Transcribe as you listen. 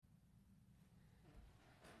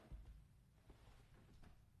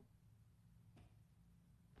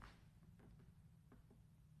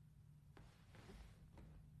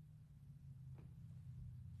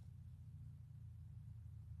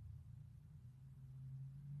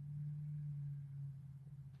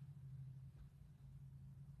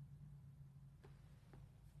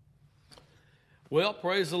Well,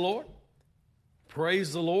 praise the Lord.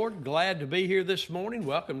 Praise the Lord. Glad to be here this morning.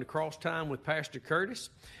 Welcome to Cross Time with Pastor Curtis.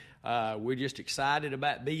 We're just excited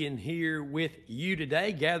about being here with you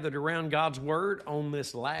today, gathered around God's Word on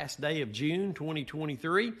this last day of June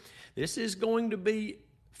 2023. This is going to be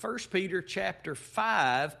 1 Peter chapter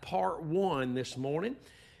 5, part 1 this morning.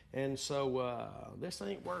 And so this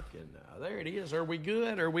ain't working. There it is. Are we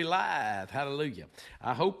good? Are we live? Hallelujah.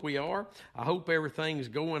 I hope we are. I hope everything's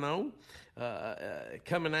going on,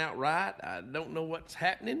 coming out right. I don't know what's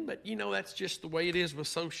happening, but that's just the way it is with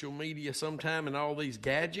social media sometime and all these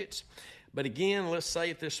gadgets. But again, let's say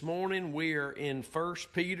it this morning. We are in 1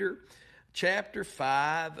 Peter chapter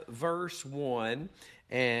 5, verse 1.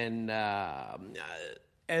 And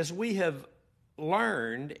as we have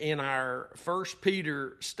learned in our 1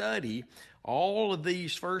 Peter study, all of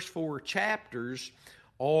these first 4 chapters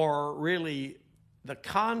are really, the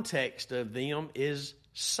context of them is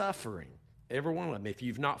suffering. Every one of them. If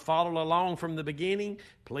you've not followed along from the beginning,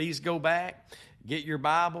 please go back, get your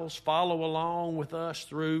Bibles, follow along with us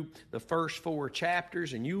through the first 4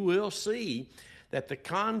 chapters, and you will see that the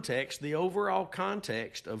context, the overall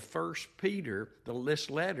context of 1 Peter, this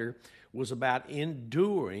letter, was about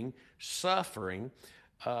enduring suffering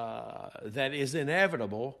that is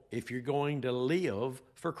inevitable if you're going to live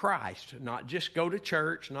for Christ. Not just go to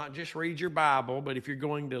church, not just read your Bible, but if you're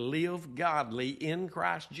going to live godly in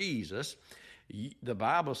Christ Jesus, the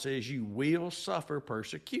Bible says you will suffer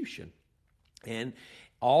persecution. And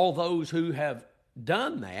all those who have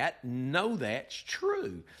done that know that's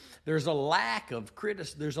true. There's a lack of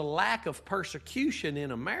persecution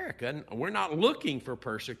in America. And we're not looking for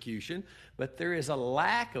persecution, but there is a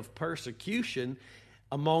lack of persecution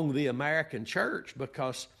among the American church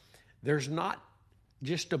because there's not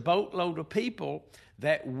just a boatload of people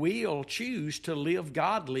that will choose to live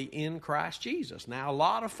godly in Christ Jesus. Now, a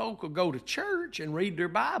lot of folk will go to church and read their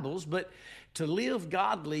Bibles, but to live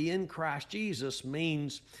godly in Christ Jesus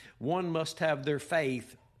means one must have their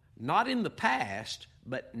faith not in the past,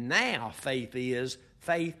 but now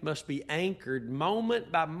faith must be anchored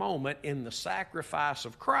moment by moment in the sacrifice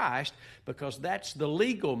of Christ, because that's the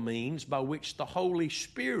legal means by which the Holy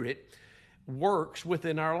Spirit works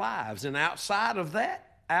within our lives. And outside of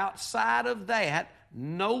that,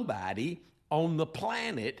 nobody on the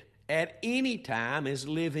planet at any time is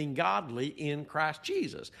living godly in Christ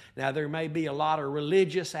Jesus. Now, there may be a lot of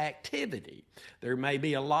religious activity. There may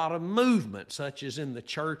be a lot of movement, such as in the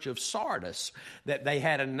church of Sardis, that they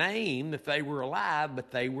had a name that they were alive,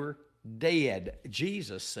 but they were dead,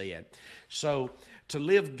 Jesus said. So, to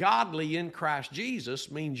live godly in Christ Jesus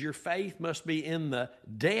means your faith must be in the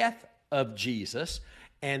death of Jesus,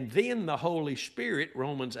 and then the Holy Spirit,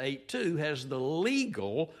 Romans 8:2, has the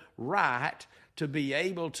legal right to be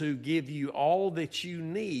able to give you all that you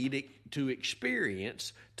need to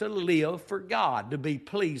experience to live for God, to be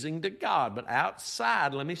pleasing to God. But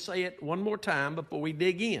outside, let me say it one more time before we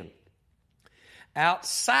dig in.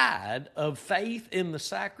 Outside of faith in the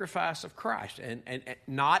sacrifice of Christ, and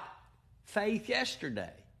not faith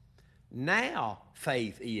yesterday. Now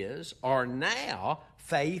faith is, or now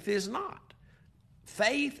faith is not.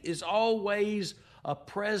 Faith is always a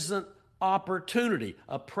present opportunity,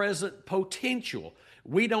 a present potential.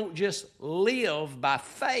 We don't just live by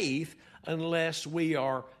faith unless we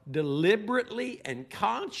are deliberately and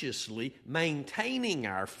consciously maintaining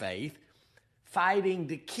our faith, fighting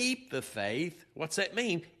to keep the faith. What's that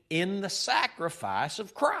mean? In the sacrifice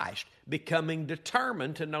of Christ, becoming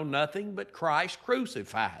determined to know nothing but Christ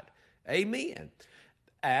crucified. Amen.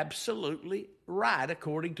 Absolutely right,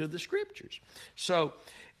 according to the Scriptures. So,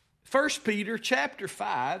 1 Peter chapter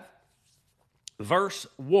 5, verse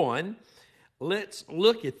 1, let's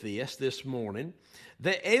look at this morning.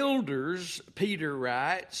 The elders, Peter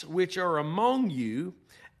writes, which are among you,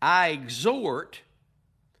 I exhort,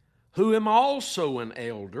 who am also an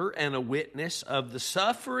elder and a witness of the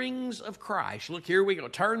sufferings of Christ. Look, here we go.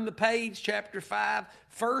 Turn the page, chapter 5,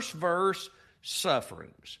 first verse,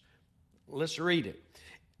 sufferings. Let's read it.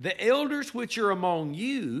 The elders which are among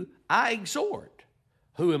you, I exhort,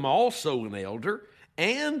 who am also an elder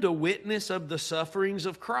and a witness of the sufferings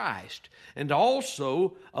of Christ, and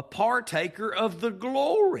also a partaker of the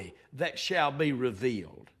glory that shall be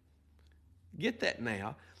revealed. Get that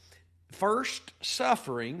now. First,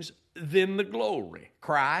 sufferings, than the glory.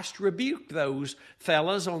 Christ rebuked those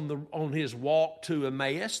fellas on his walk to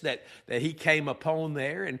Emmaus that he came upon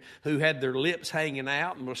there, and who had their lips hanging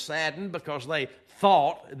out and were saddened because they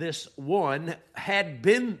thought this one had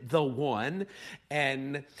been the one,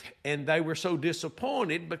 and they were so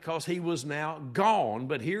disappointed because he was now gone.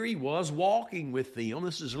 But here he was walking with them.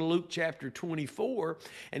 This is Luke chapter 24,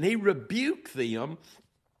 and he rebuked them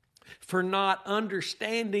for not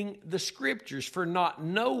understanding the Scriptures, for not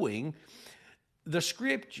knowing the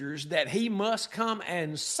Scriptures, that he must come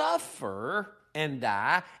and suffer and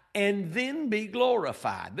die and then be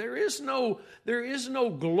glorified. There is no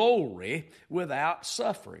glory without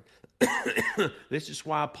suffering. This is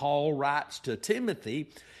why Paul writes to Timothy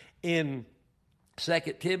in 2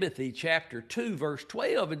 Timothy chapter 2, verse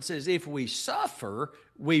 12, and says, if we suffer,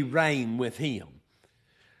 we reign with him.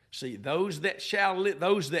 See, those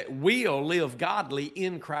that will live godly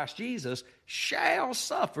in Christ Jesus shall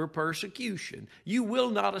suffer persecution. You will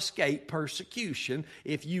not escape persecution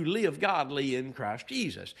if you live godly in Christ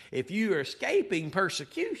Jesus. If you are escaping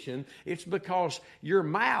persecution, it's because your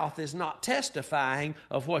mouth is not testifying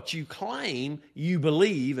of what you claim you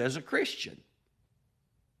believe as a Christian.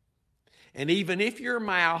 And even if your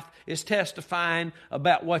mouth is testifying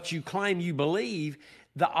about what you claim you believe,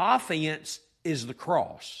 the offense is the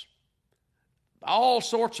cross. All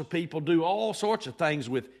sorts of people do all sorts of things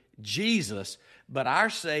with Jesus, but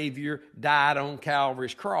our Savior died on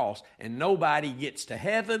Calvary's cross, and nobody gets to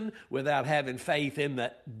heaven without having faith in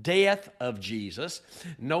the death of Jesus.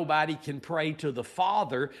 Nobody can pray to the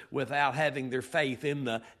Father without having their faith in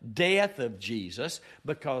the death of Jesus,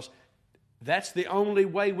 because that's the only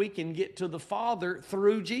way we can get to the Father,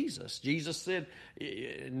 through Jesus. Jesus said,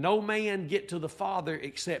 no man get to the Father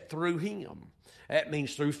except through him. That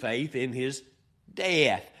means through faith in his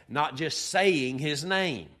death, not just saying his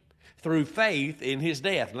name. Through faith in his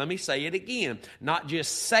death. Let me say it again. Not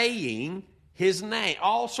just saying his name.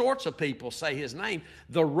 All sorts of people say his name.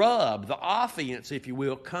 The rub, the offense, if you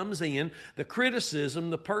will, comes in. The criticism,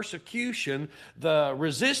 the persecution, the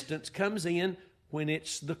resistance comes in when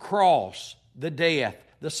it's the cross, the death,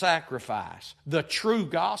 the sacrifice, the true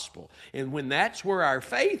gospel. And when that's where our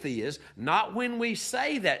faith is, not when we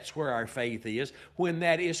say that's where our faith is, when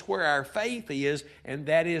that is where our faith is, and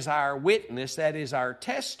that is our witness, that is our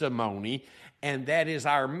testimony, and that is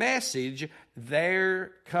our message,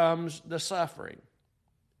 there comes the suffering.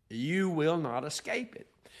 You will not escape it.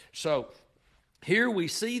 So here we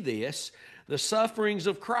see this, the sufferings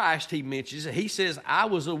of Christ, he mentions. He says, I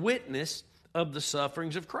was a witness of the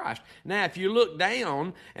sufferings of Christ. Now, if you look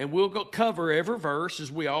down, and we'll cover every verse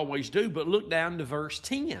as we always do, but look down to verse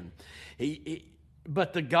 10.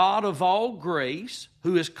 But the God of all grace,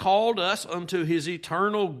 who has called us unto his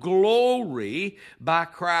eternal glory by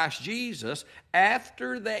Christ Jesus,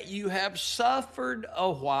 after that you have suffered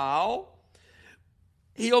a while,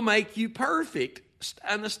 he'll make you perfect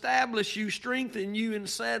and establish you, strengthen you, and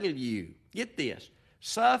settle you. Get this.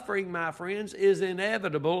 Suffering, my friends, is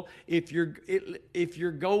inevitable if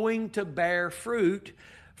you're going to bear fruit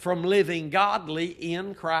from living godly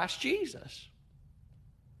in Christ Jesus.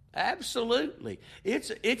 Absolutely. It's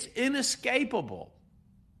inescapable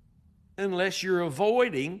unless you're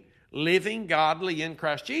avoiding living godly in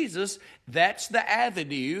Christ Jesus. That's the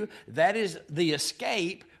avenue. That is the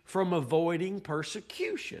escape from avoiding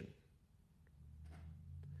persecution.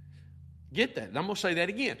 Get that? I'm going to say that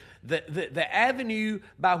again. The avenue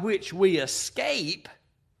by which we escape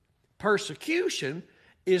persecution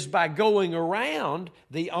is by going around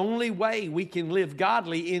the only way we can live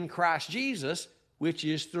godly in Christ Jesus, which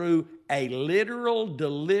is through a literal,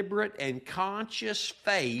 deliberate, and conscious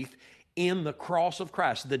faith in the cross of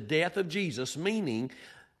Christ, the death of Jesus, meaning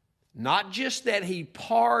not just that he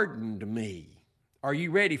pardoned me. Are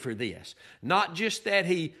you ready for this? Not just that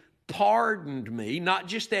he pardoned me, not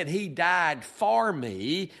just that he died for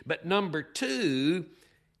me, but number two,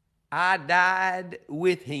 I died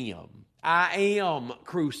with him. I am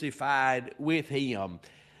crucified with him.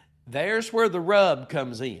 There's where the rub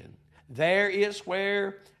comes in. There is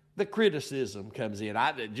where the criticism comes in.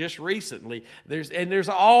 Just recently, there's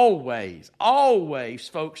always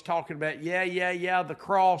folks talking about, the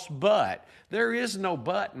cross, but there is no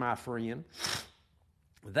but, my friend.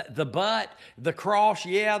 The cross,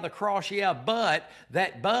 but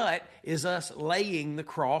that but is us laying the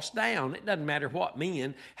cross down. It doesn't matter what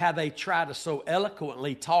men, how they try to so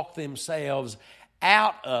eloquently talk themselves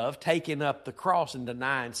out of taking up the cross and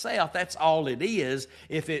denying self. That's all it is.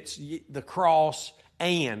 If it's the cross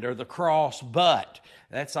or the cross but,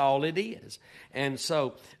 that's all it is. And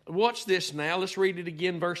so, watch this now. Let's read it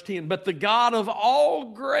again, verse 10. But the God of all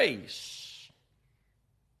grace,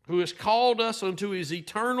 who has called us unto his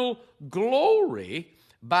eternal glory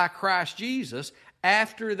by Christ Jesus,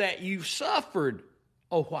 after that you've suffered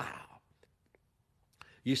a while.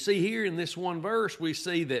 You see, here in this one verse, we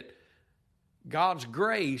see that God's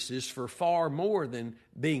grace is for far more than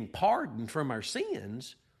being pardoned from our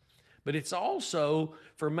sins, but it's also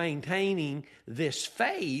for maintaining this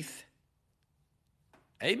faith,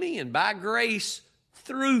 amen, by grace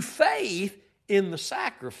through faith in the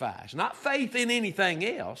sacrifice. Not faith in anything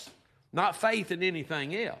else. Not faith in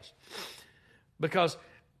anything else. Because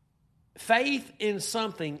faith in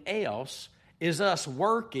something else is us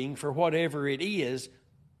working for whatever it is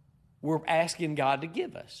we're asking God to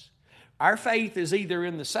give us. Our faith is either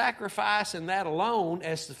in the sacrifice and that alone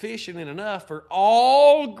as sufficient and enough for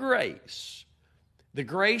all grace. The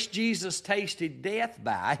grace Jesus tasted death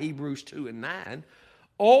by, Hebrews 2:9,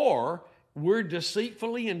 or we're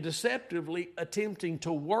deceitfully and deceptively attempting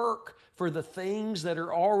to work for the things that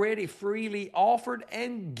are already freely offered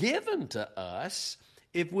and given to us.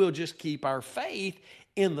 If we'll just keep our faith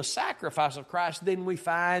in the sacrifice of Christ, then we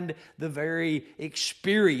find the very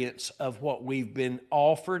experience of what we've been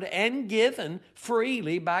offered and given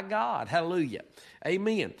freely by God. Hallelujah.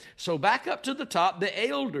 Amen. So back up to the top, the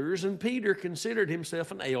elders, and Peter considered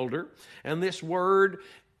himself an elder, and this word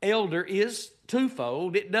elder is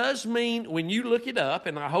twofold. It does mean, when you look it up,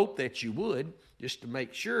 and I hope that you would, just to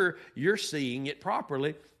make sure you're seeing it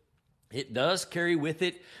properly, it does carry with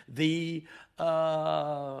it the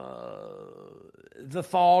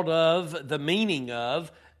thought of, the meaning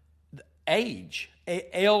of age,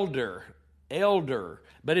 elder.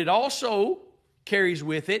 But it also carries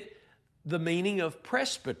with it the meaning of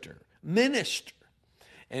presbyter, minister.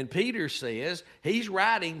 And Peter says he's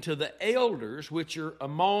writing to the elders, which are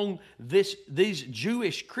among these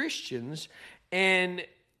Jewish Christians, and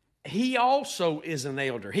he also is an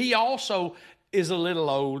elder. He also is a little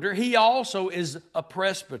older. He also is a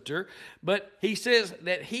presbyter. But he says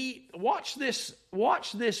that watch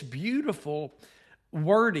this beautiful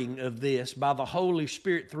wording of this by the Holy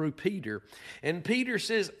Spirit through Peter. And Peter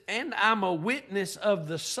says, and I'm a witness of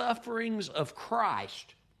the sufferings of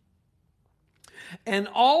Christ, and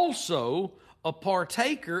also a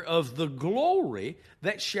partaker of the glory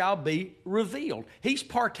that shall be revealed. He's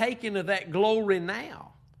partaking of that glory now.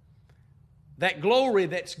 That glory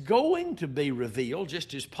that's going to be revealed,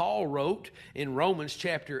 just as Paul wrote in Romans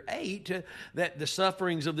chapter 8, that the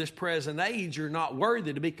sufferings of this present age are not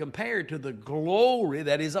worthy to be compared to the glory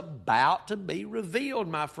that is about to be revealed,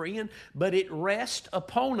 my friend. But it rests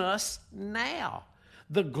upon us now.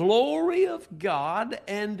 The glory of God,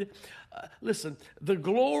 and listen, the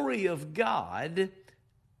glory of God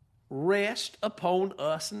rests upon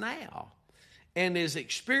us now and is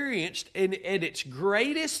experienced at its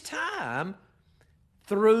greatest time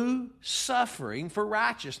through suffering for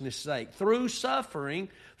righteousness' sake, through suffering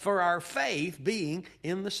for our faith being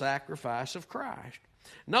in the sacrifice of Christ.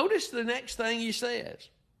 Notice the next thing he says,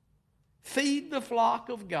 feed the flock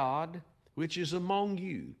of God which is among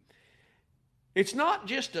you. It's not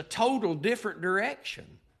just a total different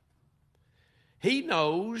direction. He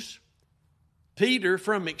knows, Peter,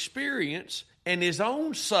 from experience and his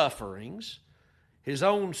own sufferings, his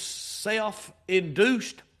own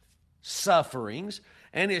self-induced sufferings,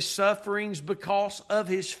 and his sufferings because of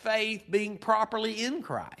his faith being properly in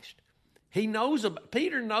Christ.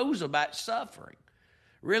 Peter knows about suffering.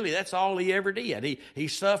 Really, that's all he ever did. He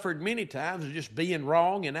suffered many times of just being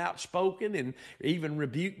wrong and outspoken, and even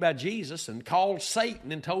rebuked by Jesus and called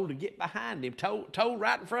Satan and told to get behind him. Told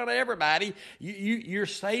right in front of everybody, you're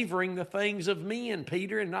savoring the things of men,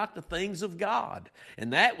 Peter, and not the things of God.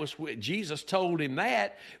 And that was what Jesus told him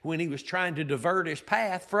that when he was trying to divert his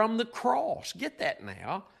path from the cross. Get that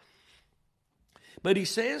now. But he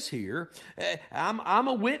says here, I'm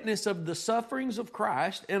a witness of the sufferings of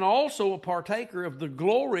Christ and also a partaker of the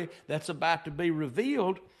glory that's about to be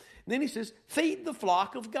revealed. And then he says, feed the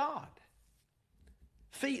flock of God.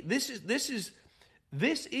 This is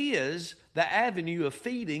the avenue of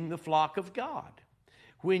feeding the flock of God.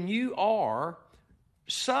 When you are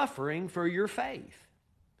suffering for your faith.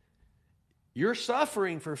 Your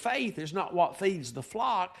suffering for faith is not what feeds the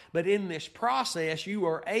flock, but in this process you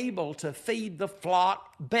are able to feed the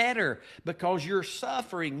flock better because you're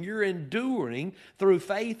suffering, you're enduring through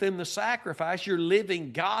faith in the sacrifice. You're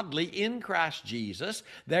living godly in Christ Jesus.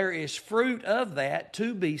 There is fruit of that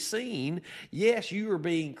to be seen. Yes, you are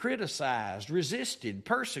being criticized, resisted,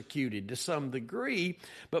 persecuted to some degree,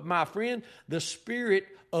 but my friend, the Spirit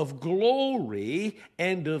of glory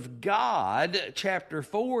and of God, chapter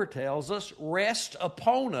 4 tells us, rest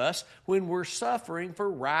upon us when we're suffering for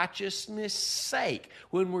righteousness' sake.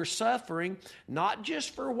 When we're suffering not just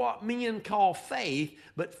for what men call faith,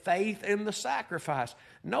 but faith in the sacrifice.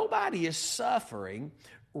 Nobody is suffering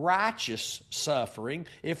righteous suffering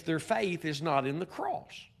if their faith is not in the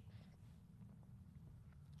cross.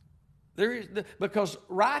 Because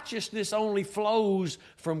righteousness only flows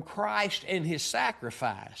from Christ and His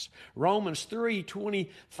sacrifice. Romans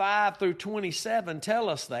 3:25-27 tell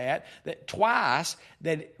us that twice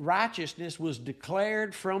that righteousness was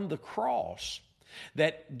declared from the cross.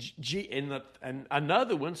 And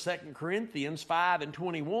another one, 2 Corinthians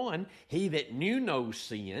 5:21, He that knew no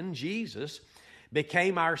sin, Jesus,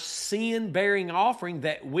 became our sin-bearing offering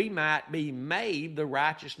that we might be made the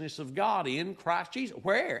righteousness of God in Christ Jesus.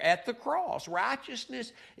 Where? At the cross.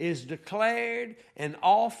 Righteousness is declared and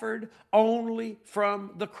offered only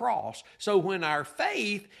from the cross. So when our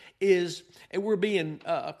faith is, we're being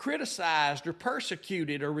criticized or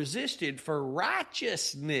persecuted or resisted for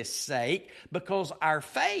righteousness' sake because our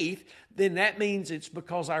faith, then that means it's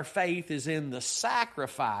because our faith is in the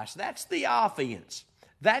sacrifice. That's the offense.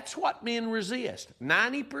 That's what men resist.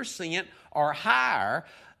 90% or higher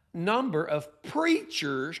number of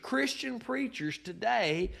preachers, Christian preachers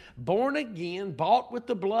today, born again, bought with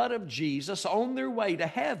the blood of Jesus, on their way to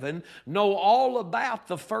heaven, know all about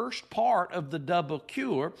the first part of the double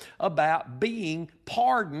cure, about being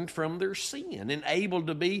pardoned from their sin and able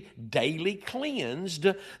to be daily cleansed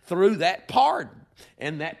through that pardon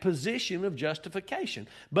and that position of justification.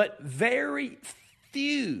 But very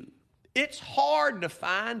few. It's hard to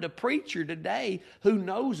find a preacher today who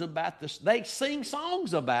knows about this. They sing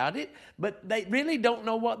songs about it, but they really don't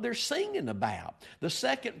know what they're singing about. The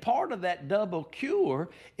second part of that double cure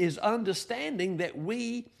is understanding that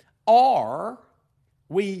we are.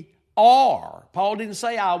 Paul didn't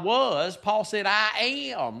say I was. Paul said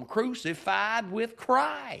I am crucified with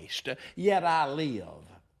Christ, yet I live.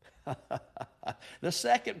 The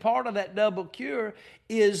second part of that double cure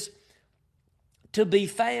is to be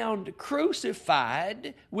found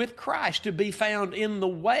crucified with Christ, to be found in the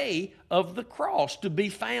way of the cross, to be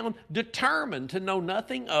found determined to know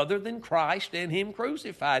nothing other than Christ and Him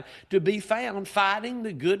crucified, to be found fighting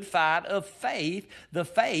the good fight of faith, the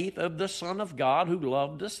faith of the Son of God who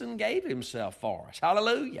loved us and gave Himself for us.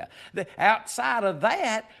 Hallelujah. Outside of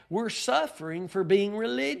that, we're suffering for being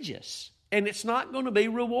religious. And it's not going to be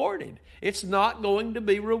rewarded. It's not going to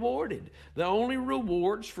be rewarded. The only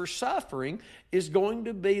rewards for suffering is going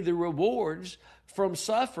to be the rewards from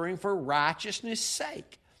suffering for righteousness'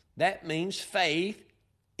 sake. That means faith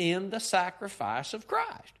in the sacrifice of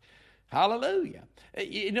Christ. Hallelujah.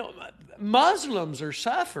 You know, Muslims are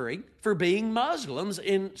suffering for being Muslims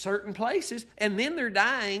in certain places, and then they're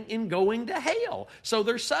dying and going to hell. So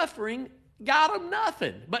they're suffering got them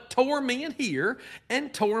nothing but torment here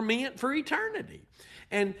and torment for eternity.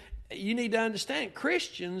 And you need to understand,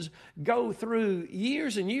 Christians go through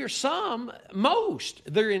years and years, most,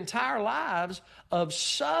 their entire lives of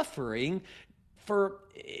suffering for,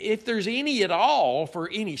 if there's any at all, for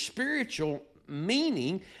any spiritual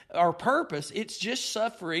meaning or purpose. It's just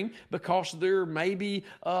suffering because they're maybe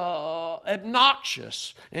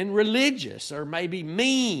obnoxious and religious, or maybe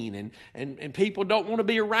mean, and people don't want to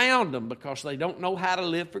be around them because they don't know how to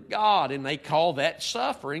live for God, and they call that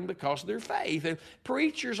suffering because of their faith. And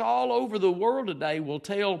preachers all over the world today will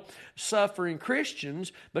tell suffering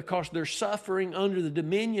Christians because they're suffering under the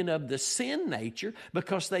dominion of the sin nature,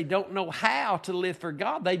 because they don't know how to live for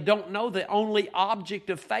God. They don't know the only object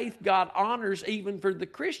of faith God honors, even for the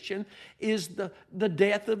Christian, is the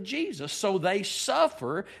death of Jesus. So they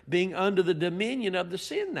suffer being under the dominion of the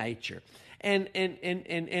sin nature. And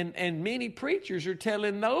many preachers are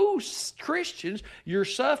telling those Christians, you're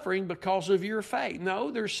suffering because of your faith. No,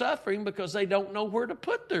 they're suffering because they don't know where to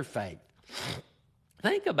put their faith.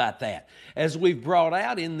 Think about that. As we've brought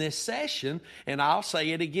out in this session, and I'll say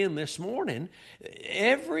it again this morning,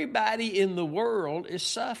 everybody in the world is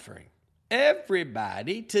suffering.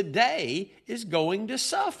 Everybody today is going to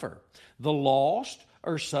suffer. The lost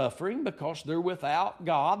are suffering because they're without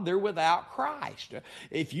God, they're without Christ.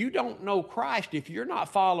 If you don't know Christ, if you're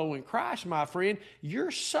not following Christ, my friend,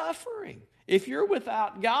 you're suffering. If you're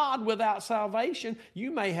without God, without salvation,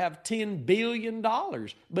 you may have $10 billion,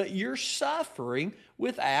 but you're suffering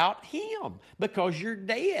without Him because you're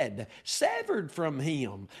dead, severed from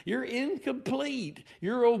Him. You're incomplete.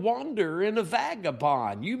 You're a wanderer and a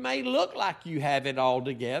vagabond. You may look like you have it all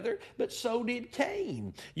together, but so did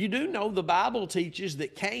Cain. You do know the Bible teaches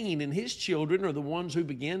that Cain and his children are the ones who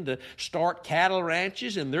began to start cattle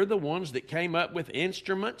ranches, and they're the ones that came up with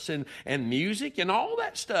instruments and music and all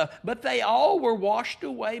that stuff. But they all were washed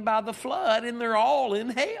away by the flood, and they're all in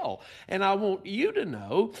hell. And I want you to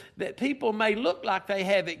know that people may look like they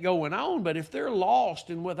have it going on, but if they're lost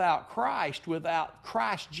and without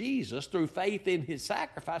Christ Jesus, through faith in His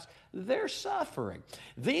sacrifice, they're suffering.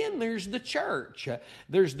 Then there's the church.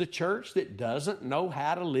 There's the church that doesn't know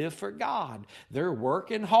how to live for God. They're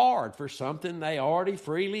working hard for something they already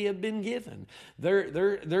freely have been given.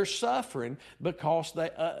 They're suffering because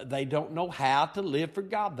they don't know how to live for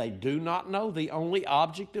God. They do not know the only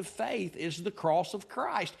object of faith is the cross of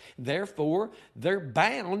Christ. Therefore, they're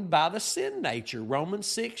bound by the sin nature. Romans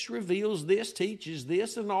 6 reveals this, teaches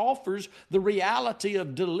this, and offers the reality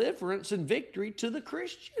of deliverance and victory to the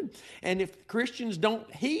Christian. And if Christians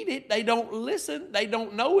don't heed it, they don't listen, they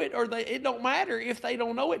don't know it, or it don't matter if they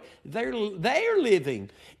don't know it, they're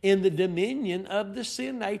living in the dominion of the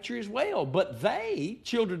sin nature as well. But they,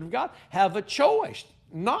 children of God, have a choice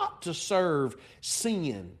not to serve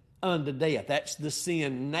sin unto death. That's the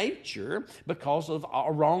sin nature because of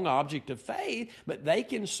a wrong object of faith, but they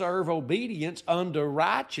can serve obedience unto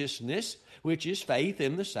righteousness, which is faith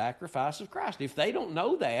in the sacrifice of Christ. If they don't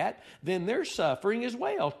know that, then they're suffering as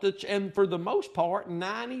well. And for the most part,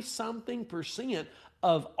 90-something%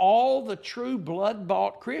 of all the true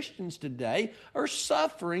blood-bought Christians today are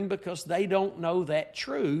suffering because they don't know that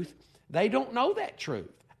truth. They don't know that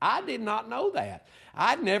truth. I did not know that.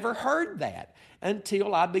 I'd never heard that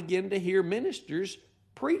until I began to hear ministers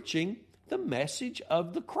preaching the message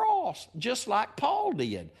of the cross, just like Paul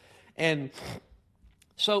did. And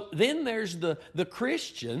so then there's the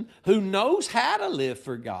Christian who knows how to live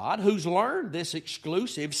for God, who's learned this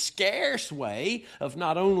exclusive, scarce way of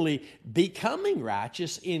not only becoming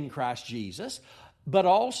righteous in Christ Jesus, but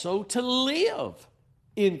also to live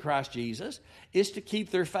in Christ Jesus, is to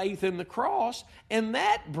keep their faith in the cross, and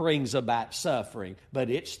that brings about suffering. But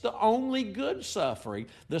it's the only good suffering,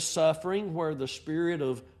 the suffering where the Spirit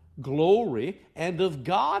of glory and of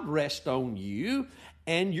God rest on you,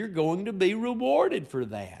 and you're going to be rewarded for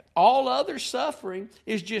that. All other suffering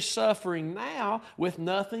is just suffering now with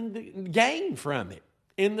nothing to gain from it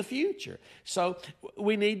in the future. So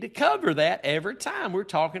we need to cover that every time we're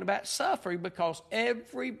talking about suffering, because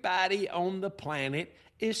everybody on the planet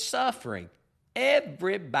is suffering.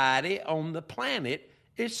 Everybody on the planet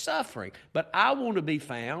is suffering. But I want to be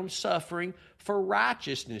found suffering for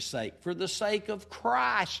righteousness' sake, for the sake of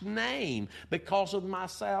Christ's name, because of my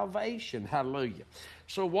salvation. Hallelujah.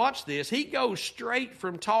 So watch this. He goes straight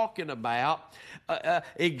from talking about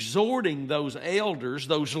exhorting those elders,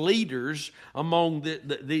 those leaders among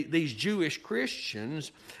these Jewish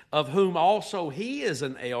Christians, of whom also he is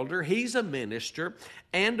an elder. He's a minister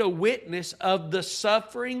and a witness of the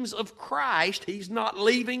sufferings of Christ. He's not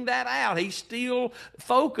leaving that out. He's still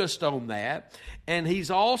focused on that. And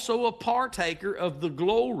he's also a partaker of the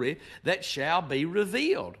glory that shall be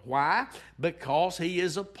revealed. Why? Because he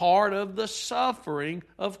is a part of the suffering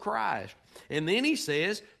of Christ. And then he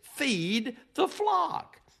says, feed the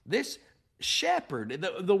flock. This shepherd,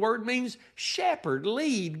 the word means shepherd,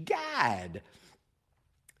 lead, guide.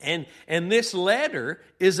 And this letter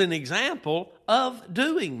is an example of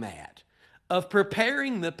doing that, of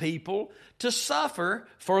preparing the people to suffer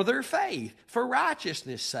for their faith, for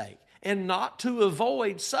righteousness' sake, and not to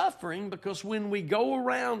avoid suffering, because when we go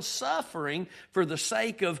around suffering for the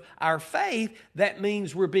sake of our faith, that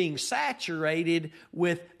means we're being saturated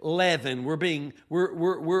with leaven.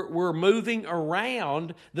 We're moving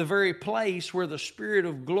around the very place where the Spirit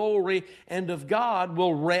of glory and of God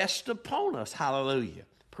will rest upon us. Hallelujah.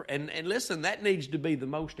 And listen, that needs to be the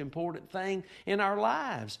most important thing in our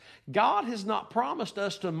lives. God has not promised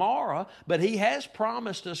us tomorrow, but He has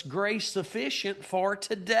promised us grace sufficient for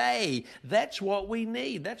today. That's what we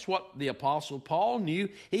need. That's what the Apostle Paul knew.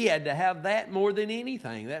 He had to have that more than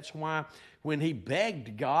anything. That's why when he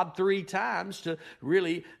begged God 3 times to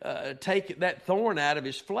really take that thorn out of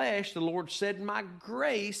his flesh, the Lord said, my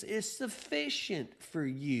grace is sufficient for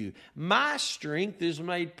you. My strength is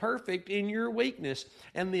made perfect in your weakness.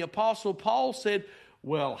 And the Apostle Paul said,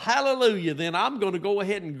 well, hallelujah, then I'm going to go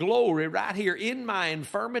ahead and glory right here in my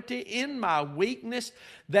infirmity, in my weakness,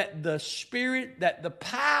 that the Spirit, that the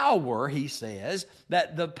power, he says,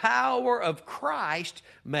 that the power of Christ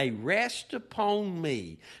may rest upon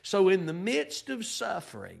me. So in the midst of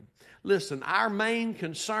suffering, listen, our main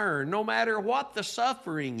concern, no matter what the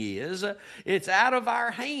suffering is, it's out of our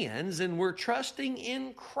hands, and we're trusting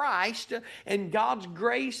in Christ, and God's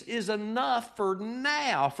grace is enough for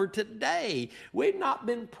now, for today. We've not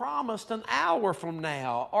been promised an hour from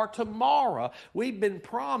now or tomorrow. We've been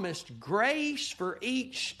promised grace for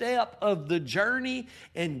each step of the journey,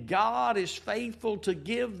 and God is faithful to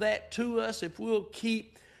give that to us if we'll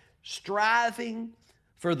keep striving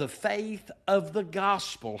for the faith of the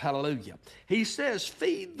gospel. Hallelujah. He says,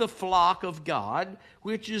 feed the flock of God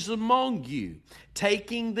which is among you,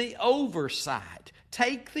 taking the oversight.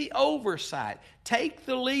 Take the oversight. Take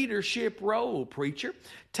the leadership role, preacher.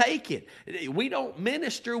 Take it. We don't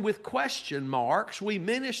minister with question marks. We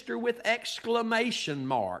minister with exclamation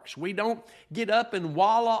marks. We don't get up and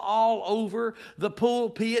walla all over the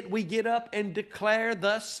pulpit. We get up and declare,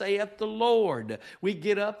 thus saith the Lord. We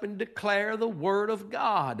get up and declare the Word of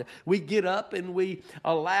God. We get up and we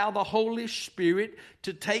allow the Holy Spirit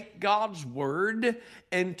to take God's Word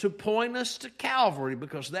and to point us to Calvary,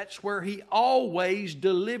 because that's where He always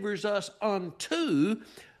delivers us unto.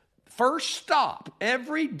 First stop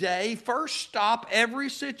every day, first stop every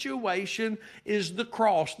situation is the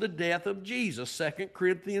cross, the death of Jesus, 2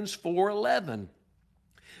 Corinthians 4:11.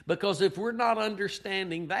 Because if we're not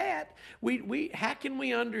understanding that, how can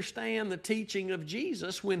we understand the teaching of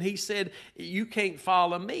Jesus when He said, you can't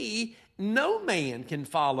follow me? No man can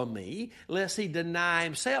follow me lest he deny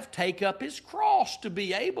himself, take up his cross to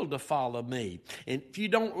be able to follow me. And if you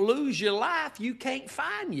don't lose your life, you can't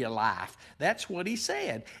find your life. That's what He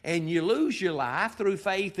said. And you lose your life through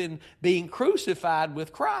faith in being crucified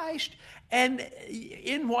with Christ and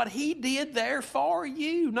in what He did there for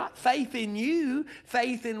you. Not faith in you,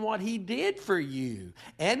 faith in what He did for you,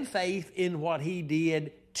 and faith in what He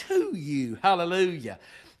did to you. Hallelujah.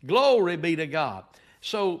 Glory be to God.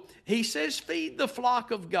 So He says, feed the flock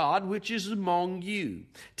of God which is among you,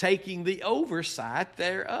 taking the oversight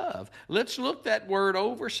thereof. Let's look that word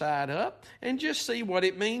oversight up and just see what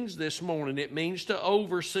it means this morning. It means to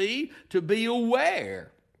oversee, to be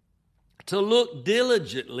aware, to look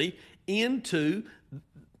diligently into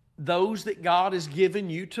those that God has given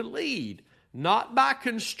you to lead, not by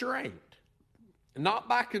constraint. Not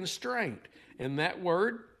by constraint. And that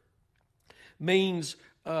word means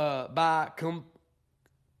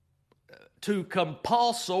to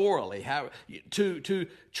compulsorily, to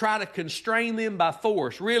try to constrain them by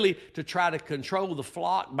force, really to try to control the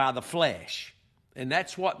flock by the flesh. And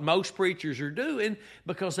that's what most preachers are doing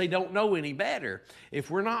because they don't know any better. If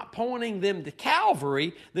we're not pointing them to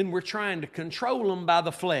Calvary, then we're trying to control them by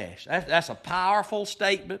the flesh. That's a powerful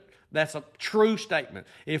statement. That's a true statement.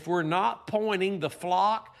 If we're not pointing the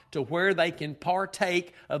flock to where they can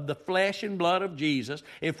partake of the flesh and blood of Jesus,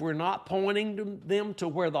 if we're not pointing them to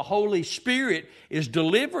where the Holy Spirit is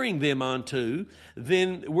delivering them unto,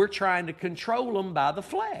 then we're trying to control them by the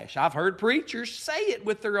flesh. I've heard preachers say it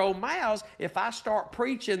with their own mouths. If I start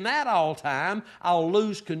preaching that all the time, I'll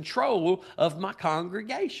lose control of my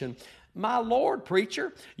congregation. My Lord,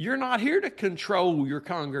 preacher, you're not here to control your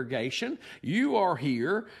congregation. You are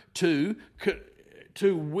here to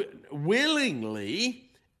willingly,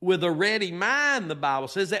 with a ready mind, the Bible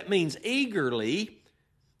says, that means eagerly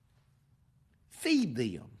feed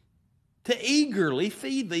them. To eagerly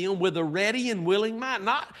feed them with a ready and willing mind.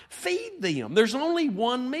 Not feed them. There's only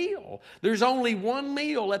one meal. There's only one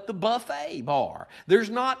meal at the buffet bar. There's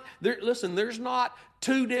not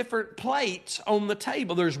two different plates on the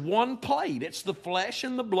table. There's one plate. It's the flesh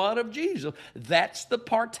and the blood of Jesus. That's the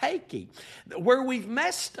partaking. Where we've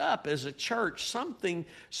messed up as a church, something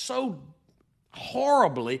so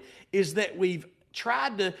horribly, is that we've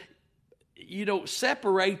tried to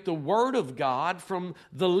separate the Word of God from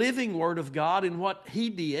the living Word of God and what He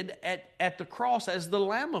did at the cross as the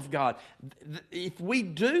Lamb of God. If we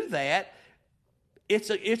do that,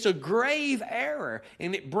 it's a grave error,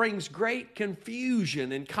 and it brings great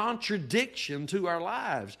confusion and contradiction to our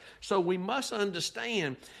lives. So we must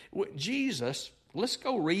understand what Jesus, let's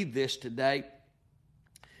go read this today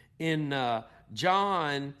in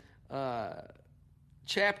John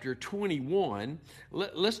chapter 21.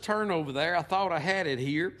 Let's turn over there. I thought I had it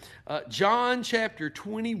here. John chapter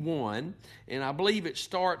 21, and I believe it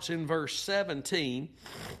starts in verse 17.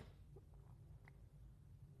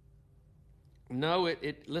 No,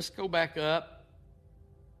 let's go back up.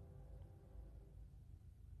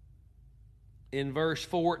 In verse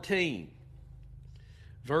 14.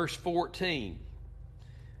 Verse 14.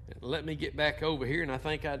 Let me get back over here, and I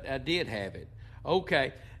think I did have it.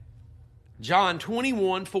 Okay. John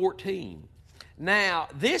 21:14. Now,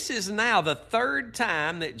 this is now the third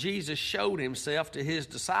time that Jesus showed Himself to His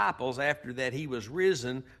disciples after that He was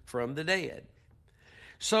risen from the dead.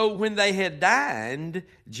 So when they had dined,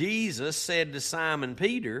 Jesus said to Simon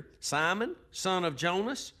Peter, Simon, son of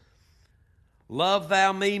Jonas, love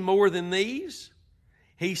thou me more than these?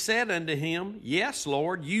 He said unto him, Yes,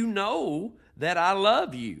 Lord, you know that I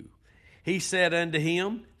love you. He said unto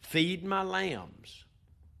him, Feed my lambs.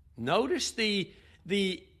 Notice the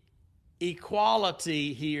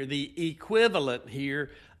equality here, the equivalent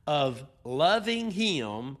here of loving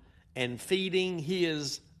Him and feeding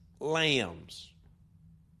His lambs.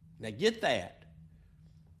 Now get that.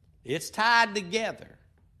 It's tied together.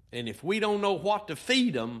 And if we don't know what to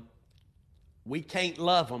feed them, we can't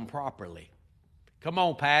love them properly. Come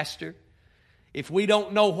on, Pastor. If we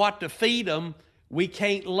don't know what to feed them, we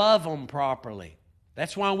can't love them properly.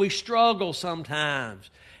 That's why we struggle sometimes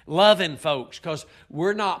loving folks, because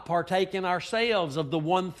we're not partaking ourselves of the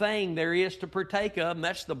one thing there is to partake of, and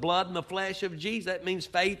that's the blood and the flesh of Jesus. That means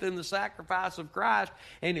faith in the sacrifice of Christ.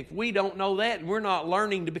 And if we don't know that, and we're not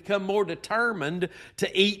learning to become more determined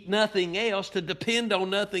to eat nothing else, to depend on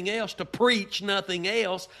nothing else, to preach nothing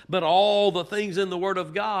else, but all the things in the Word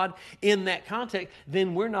of God in that context,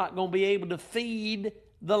 then we're not going to be able to feed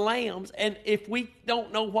the lambs. And if we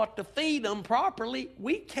don't know what to feed them properly,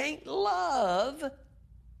 we can't love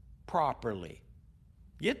properly.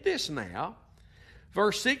 Get this now.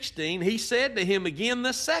 Verse 16, he said to him again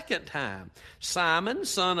the second time, Simon,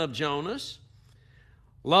 son of Jonas,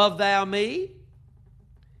 love thou me?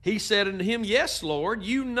 He said unto him, Yes, Lord,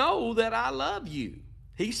 you know that I love you.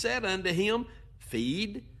 He said unto him,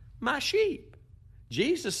 Feed my sheep.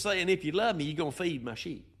 Jesus saying, if you love me, you're going to feed my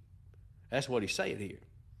sheep. That's what he's saying here.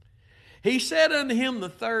 He said unto him the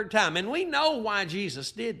third time, and we know why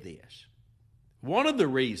Jesus did this. One of the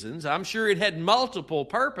reasons, I'm sure it had multiple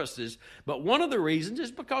purposes, but one of the reasons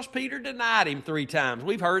is because Peter denied him 3 times.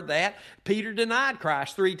 We've heard that. Peter denied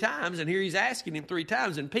Christ 3 times, and here he's asking him 3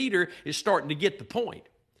 times, and Peter is starting to get the point.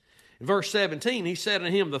 In verse 17, he said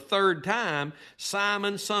unto him the third time,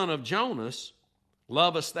 Simon, son of Jonas,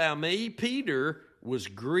 lovest thou me? Peter was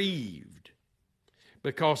grieved,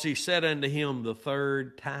 because he said unto him the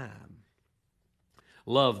third time,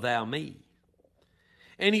 Love thou me?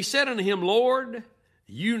 And he said unto him, Lord,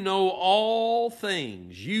 you know all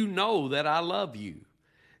things. You know that I love you.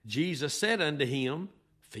 Jesus said unto him,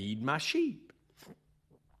 Feed my sheep.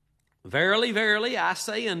 Verily, verily, I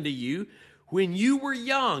say unto you, when you were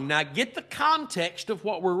young. Now get the context of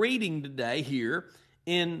what we're reading today here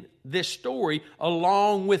in this story,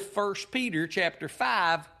 along with 1 Peter chapter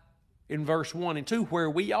 5 in verse 1 and 2, where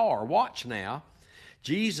we are. Watch now.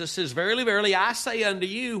 Jesus says, Verily, verily, I say unto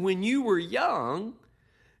you, when you were young,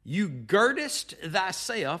 you girdest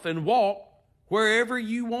thyself and walked wherever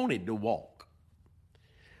you wanted to walk.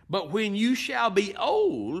 But when you shall be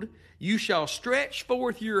old, you shall stretch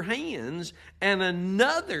forth your hands, and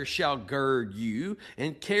another shall gird you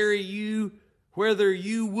and carry you whither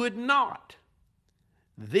you would not.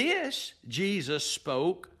 This Jesus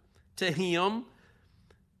spoke to him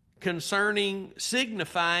concerning,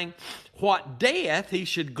 signifying what death he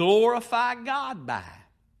should glorify God by.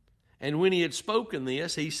 And when he had spoken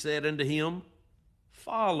this, he said unto him,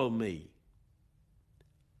 Follow me.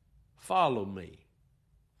 Follow me.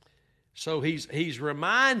 So he's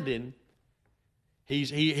reminding,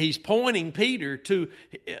 he's pointing Peter to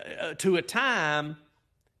a time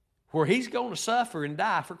where he's going to suffer and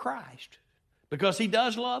die for Christ, because he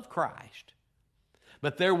does love Christ.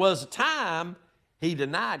 But there was a time he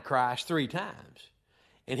denied Christ 3 times.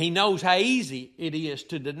 And he knows how easy it is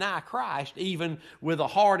to deny Christ, even with a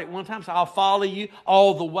heart at one time. So I'll follow you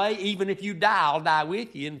all the way. Even if you die, I'll die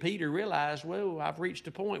with you. And Peter realized, well, I've reached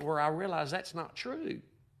a point where I realize that's not true.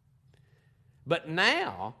 But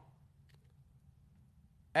now,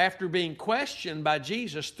 after being questioned by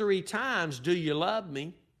Jesus 3 times, do you love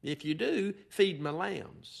me? If you do, feed my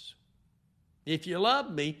lambs. If you love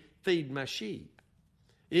me, feed my sheep.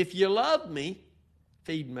 If you love me,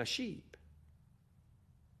 feed my sheep.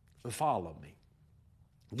 Follow me.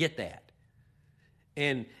 Get that.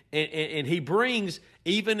 And he brings,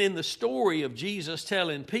 even in the story of Jesus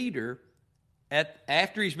telling Peter,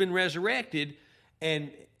 after he's been resurrected,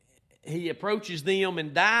 and he approaches them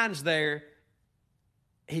and dines there,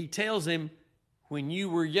 he tells him, when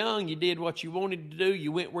you were young, you did what you wanted to do,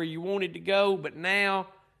 you went where you wanted to go, but now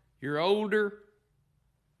you're older,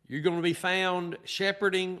 you're going to be found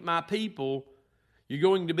shepherding my people. You're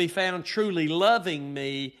going to be found truly loving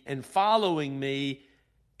me and following me,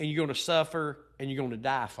 and you're going to suffer and you're going to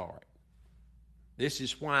die for it. This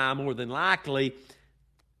is why more than likely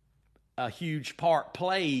a huge part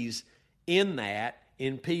plays in that,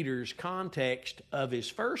 in Peter's context of his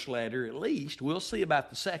first letter at least. We'll see about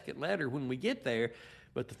the second letter when we get there,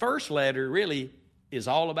 but the first letter really is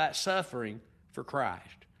all about suffering for Christ.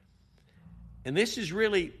 And this is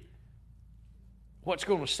really what's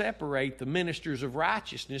going to separate the ministers of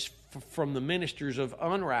righteousness from the ministers of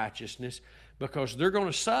unrighteousness, because they're going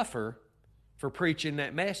to suffer for preaching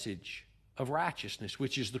that message of righteousness,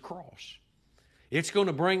 which is the cross. It's going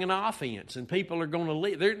to bring an offense, and people are going to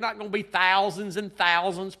leave. There's not going to be thousands and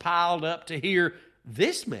thousands piled up to hear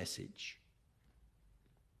this message.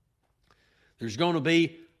 There's going to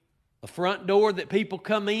be a front door that people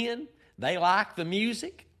come in. They like the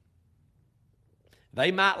music.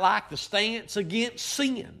 They might like the stance against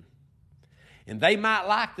sin. And they might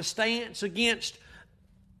like the stance against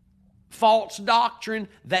false doctrine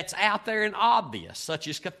that's out there and obvious, such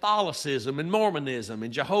as Catholicism and Mormonism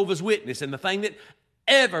and Jehovah's Witness. And the thing that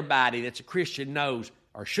everybody that's a Christian knows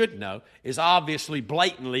or should know is obviously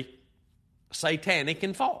blatantly satanic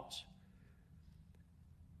and false.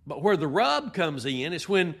 But where the rub comes in is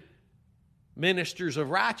when ministers of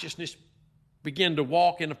righteousness begin to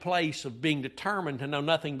walk in a place of being determined to know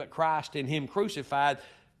nothing but Christ and Him crucified.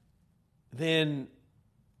 Then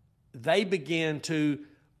they begin to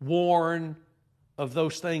warn of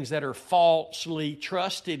those things that are falsely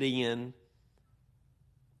trusted in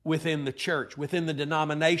within the church, within the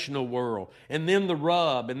denominational world, and then the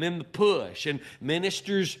rub, and then the push. And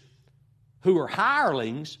ministers who are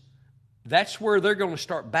hirelings, that's where they're going to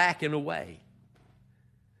start backing away.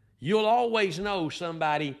 You'll always know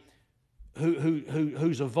somebody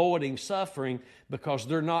who's avoiding suffering because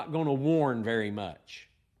they're not going to warn very much.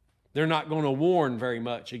 They're not going to warn very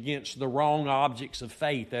much against the wrong objects of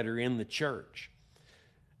faith that are in the church,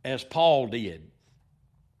 as Paul did.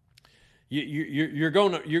 You're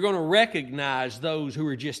going to recognize those who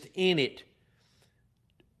are just in it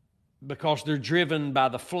because they're driven by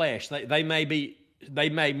the flesh. They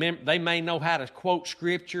may know how to quote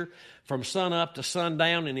Scripture from sun up to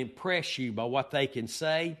sundown and impress you by what they can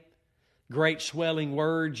say. Great swelling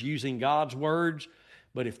words using God's words.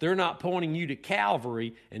 But if they're not pointing you to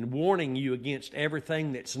Calvary and warning you against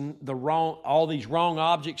everything that's the wrong, all these wrong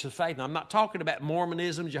objects of faith. Now, I'm not talking about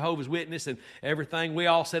Mormonism, Jehovah's Witness, and everything. We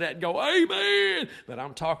all sit out and go, amen. But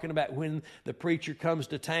I'm talking about when the preacher comes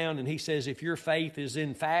to town and he says, if your faith is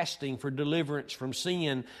in fasting for deliverance from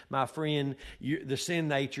sin, my friend, the sin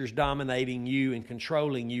nature is dominating you and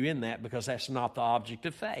controlling you in that, because that's not the object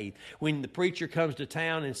of faith. When the preacher comes to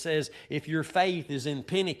town and says, if your faith is in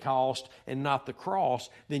Pentecost and not the cross,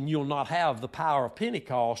 then you'll not have the power of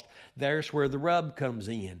Pentecost. There's where the rub comes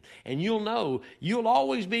in. And you'll know, you'll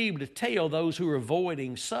always be able to tell those who are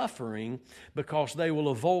avoiding suffering because they will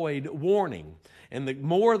avoid warning. And the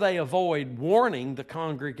more they avoid warning the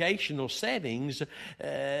congregational settings,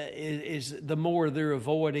 is the more they're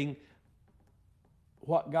avoiding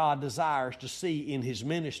what God desires to see in His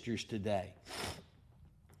ministers today.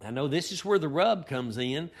 I know this is where the rub comes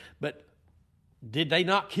in, but did they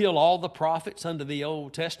not kill all the prophets under the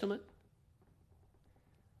Old Testament?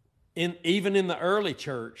 Even in the early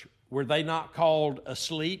church, were they not called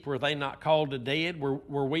asleep? Were they not called to dead?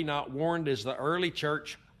 Were we not warned as the early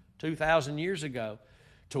church 2,000 years ago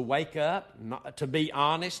to wake up, not, to be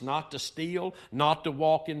honest, not to steal, not to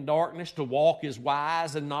walk in darkness, to walk as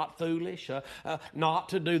wise and not foolish, not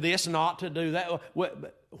to do this, not to do that?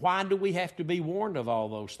 Why do we have to be warned of all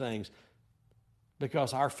those things?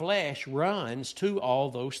 Because our flesh runs to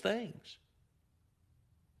all those things.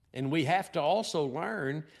 And we have to also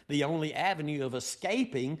learn the only avenue of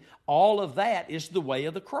escaping all of that is the way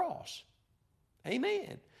of the cross.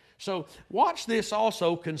 Amen. So watch this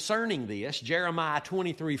also concerning this. Jeremiah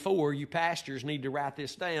 23:4. You pastors need to write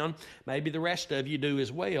this down. Maybe the rest of you do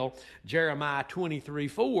as well. Jeremiah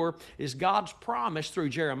 23:4 is God's promise through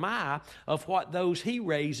Jeremiah of what those He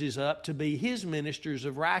raises up to be His ministers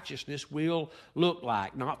of righteousness will look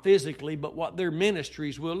like. Not physically, but what their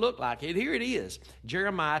ministries will look like. And here it is.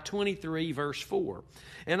 Jeremiah 23 verse 4.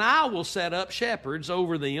 And I will set up shepherds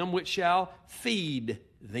over them which shall feed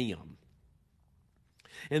them.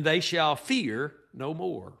 And they shall fear no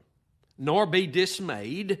more, nor be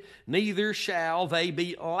dismayed, neither shall they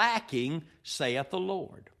be lacking, saith the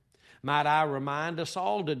Lord. Might I remind us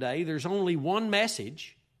all today, there's only one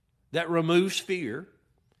message that removes fear,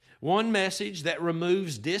 one message that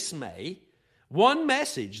removes dismay, one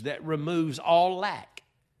message that removes all lack,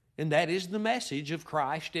 and that is the message of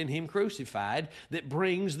Christ and Him crucified that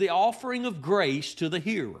brings the offering of grace to the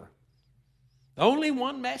hearer. Only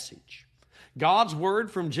one message. God's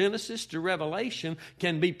Word from Genesis to Revelation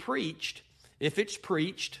can be preached if it's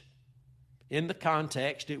preached in the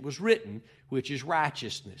context it was written, which is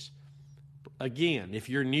righteousness. Again, if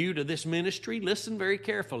you're new to this ministry, listen very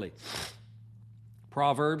carefully.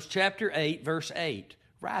 Proverbs chapter 8, verse 8.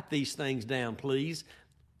 Write these things down, please.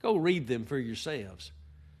 Go read them for yourselves.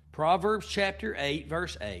 Proverbs chapter 8,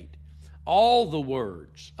 verse 8. All the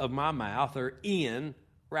words of my mouth are in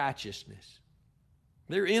righteousness.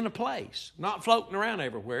 They're in a place, not floating around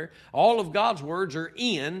everywhere. All of God's words are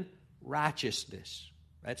in righteousness.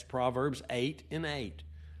 That's Proverbs 8 and 8.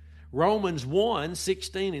 Romans 1,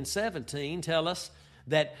 16 and 17 tell us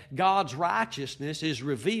that God's righteousness is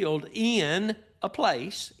revealed in a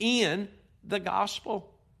place, in the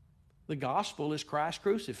gospel. The gospel is Christ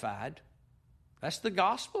crucified. That's the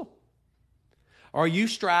gospel. Are you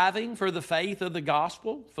striving for the faith of the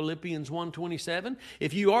gospel? Philippians 1:27.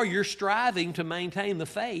 If you are, you're striving to maintain the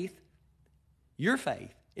faith, your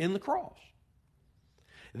faith in the cross.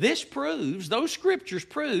 This proves, those scriptures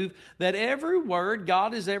prove that every word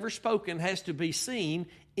God has ever spoken has to be seen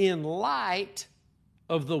in light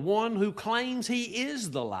of the one who claims He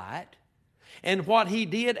is the light and what He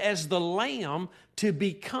did as the Lamb to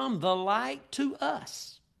become the light to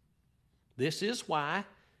us. This is why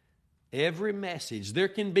every message, there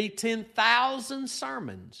can be 10,000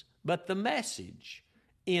 sermons, but the message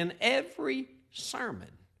in every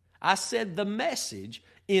sermon, I said the message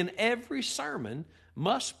in every sermon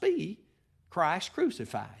must be Christ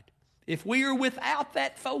crucified. If we are without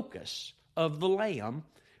that focus of the Lamb,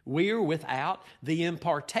 we are without the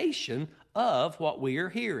impartation of what we are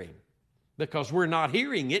hearing, because we're not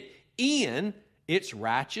hearing it in its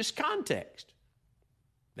righteous context.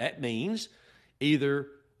 That means either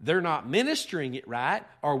they're not ministering it right,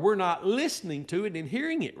 or we're not listening to it and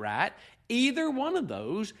hearing it right. Either one of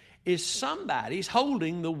those is somebody's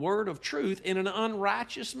holding the word of truth in an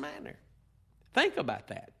unrighteous manner. Think about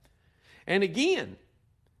that. And again,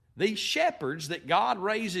 these shepherds that God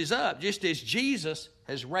raises up, just as Jesus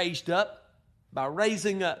has raised up by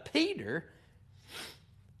raising up Peter,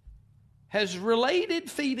 has related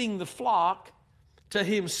feeding the flock to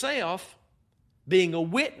Himself being a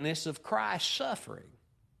witness of Christ's suffering.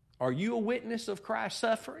 Are you a witness of Christ's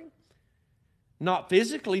suffering? Not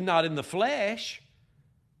physically, not in the flesh.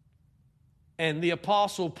 And the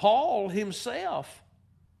Apostle Paul himself,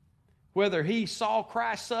 whether he saw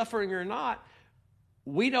Christ suffering or not,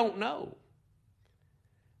 we don't know.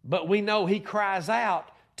 But we know he cries out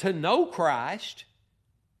to know Christ,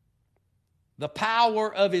 the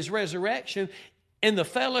power of His resurrection, and the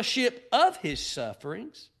fellowship of His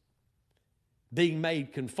sufferings, being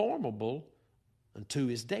made conformable unto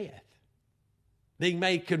His death. Being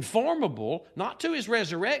made conformable, not to His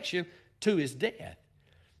resurrection, to His death.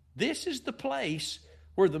 This is the place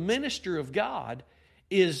where the minister of God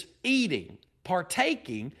is eating,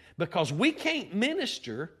 partaking, because we can't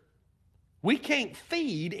minister, we can't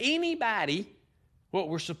feed anybody what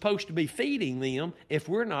we're supposed to be feeding them if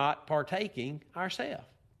we're not partaking ourselves.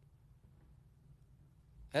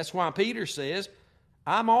 That's why Peter says,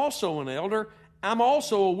 I'm also an elder, I'm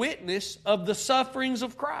also a witness of the sufferings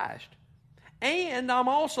of Christ. And I'm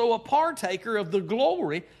also a partaker of the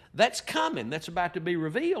glory that's coming, that's about to be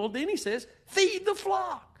revealed. Then he says, feed the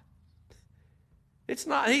flock. It's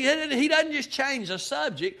not, he doesn't just change the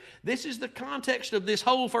subject. This is the context of this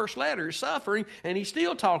whole first letter, suffering, and he's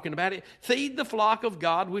still talking about it. Feed the flock of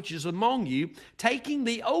God which is among you, taking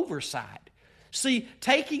the oversight. See,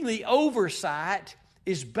 taking the oversight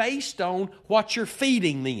is based on what you're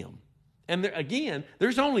feeding them. And there, again,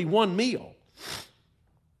 there's only one meal.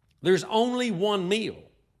 There's only one meal.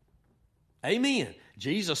 Amen.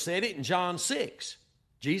 Jesus said it in John 6.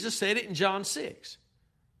 Jesus said it in John 6.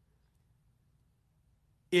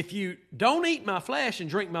 If you don't eat my flesh and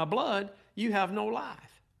drink my blood, you have no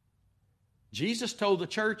life. Jesus told the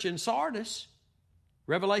church in Sardis,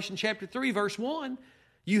 Revelation chapter 3, verse 1,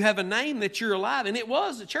 you have a name that you're alive. And it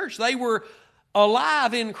was the church. They were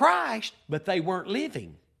alive in Christ, but they weren't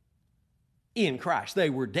living in Christ. They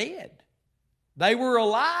were dead. They were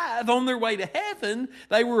alive on their way to heaven.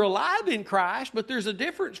 They were alive in Christ, but there's a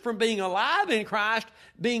difference from being alive in Christ,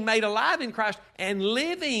 being made alive in Christ, and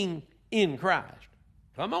living in Christ.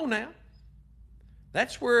 Come on now.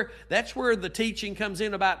 That's where the teaching comes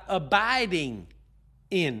in about abiding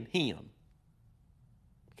in Him.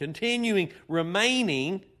 Continuing,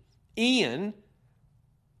 remaining in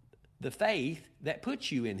the faith that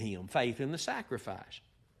puts you in Him, faith in the sacrifice.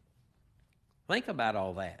 Think about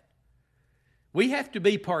all that. We have to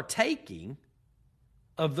be partaking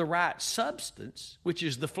of the right substance, which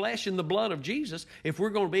is the flesh and the blood of Jesus, if we're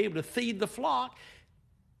going to be able to feed the flock,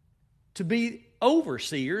 to be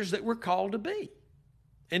overseers that we're called to be.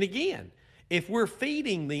 And again, if we're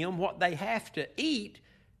feeding them what they have to eat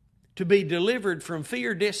to be delivered from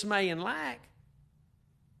fear, dismay, and lack,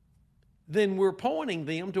 then we're pointing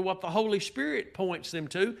them to what the Holy Spirit points them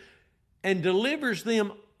to and delivers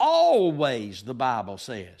them always, the Bible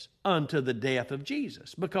says, unto the death of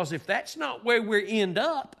Jesus. Because if that's not where we end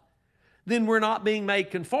up, then we're not being made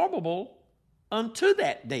conformable unto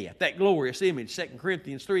that death, that glorious image, 2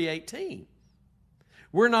 Corinthians 3:18.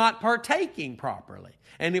 We're not partaking properly.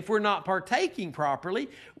 And if we're not partaking properly,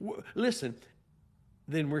 listen,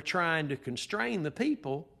 then we're trying to constrain the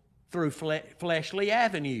people through fleshly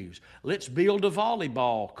avenues. Let's build a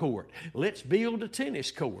volleyball court. Let's build a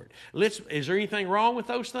tennis court. Is there anything wrong with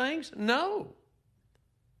those things? No.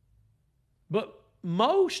 But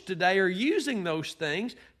most today are using those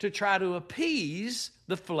things to try to appease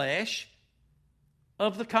the flesh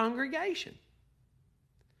of the congregation.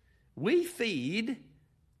 We feed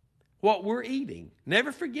what we're eating.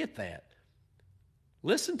 Never forget that.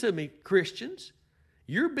 Listen to me, Christians.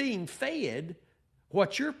 You're being fed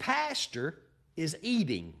what your pastor is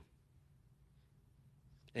eating.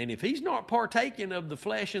 And if he's not partaking of the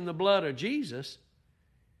flesh and the blood of Jesus,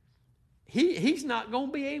 he's not going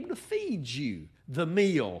to be able to feed you the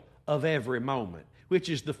meal of every moment, which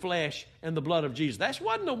is the flesh and the blood of Jesus. That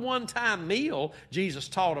wasn't a one-time meal Jesus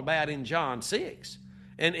taught about in John 6.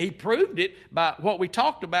 And he proved it by what we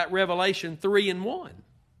talked about, Revelation 3:1.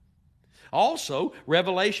 Also,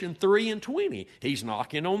 Revelation 3:20. He's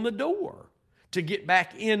knocking on the door to get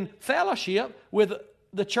back in fellowship with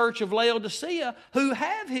the church of Laodicea, who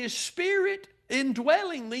have His Spirit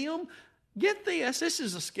indwelling them. Get this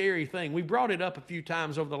is a scary thing. We brought it up a few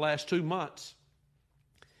times over the last 2 months.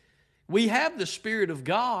 We have the Spirit of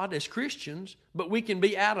God as Christians, but we can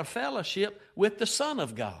be out of fellowship with the Son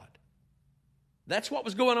of God. That's what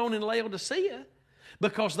was going on in Laodicea,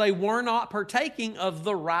 because they were not partaking of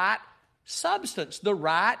the right substance, the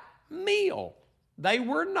right meal. They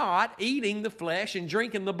were not eating the flesh and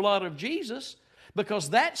drinking the blood of Jesus, because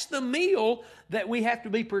that's the meal that we have to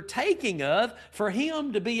be partaking of for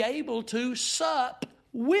Him to be able to sup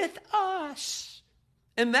with us.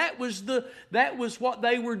 And that was what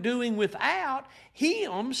they were doing without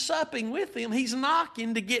Him supping with them. He's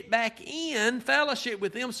knocking to get back in fellowship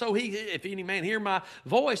with them. So if any man hear my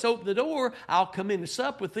voice, open the door, I'll come in and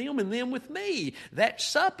sup with them and them with me. That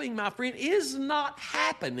supping, my friend, is not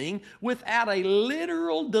happening without a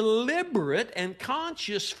literal, deliberate, and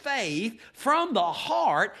conscious faith from the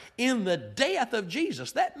heart in the death of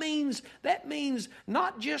Jesus. That means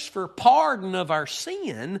not just for pardon of our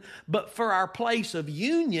sin, but for our place of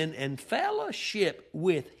union and fellowship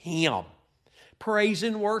with Him. Praise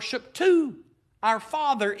and worship to our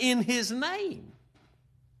Father in His name.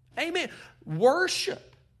 Amen.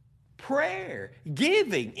 Worship, prayer,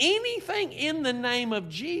 giving, anything in the name of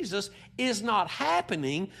Jesus is not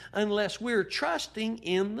happening unless we're trusting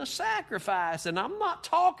in the sacrifice. And I'm not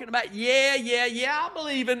talking about, I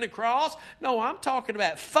believe in the cross. No, I'm talking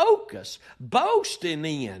about focus, boasting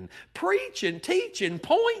in, preaching, teaching,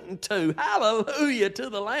 pointing to, hallelujah, to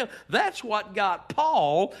the Lamb. That's what got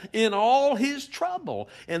Paul in all his trouble.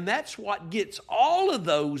 And that's what gets all of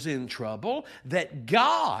those in trouble that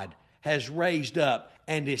God has raised up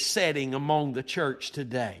and is setting among the church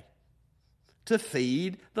today, to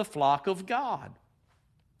feed the flock of God,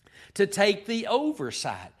 to take the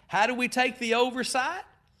oversight. How do we take the oversight?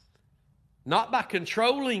 Not by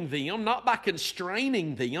controlling them, not by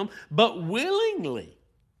constraining them, but willingly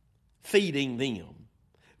feeding them.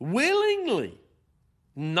 Willingly,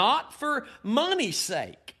 not for money's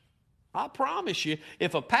sake. I promise you,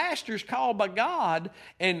 if a pastor's called by God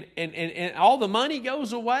and all the money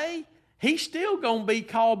goes away, he's still going to be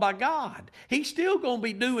called by God. He's still going to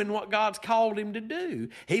be doing what God's called him to do.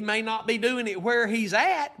 He may not be doing it where he's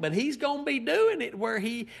at, but he's going to be doing it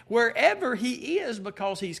wherever he is,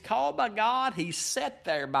 because he's called by God, he's set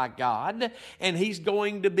there by God, and he's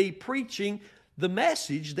going to be preaching the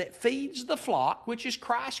message that feeds the flock, which is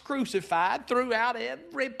Christ crucified, throughout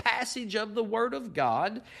every passage of the Word of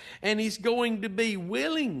God. And he's going to be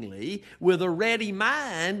willingly, with a ready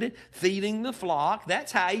mind, feeding the flock.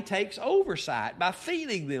 That's how he takes oversight, by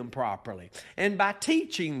feeding them properly and by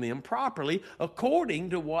teaching them properly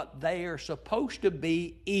according to what they are supposed to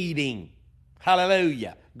be eating.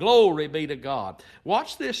 Hallelujah. Glory be to God.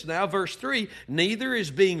 Watch this now, verse 3. Neither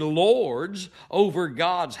is being lords over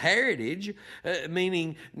God's heritage,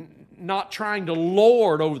 meaning not trying to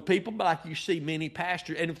lord over the people, but like you see many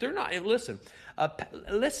pastors. And if they're not, listen,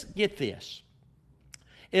 let's get this.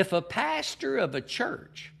 If a pastor of a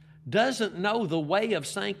church doesn't know the way of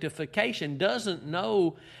sanctification, doesn't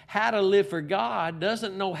know how to live for God,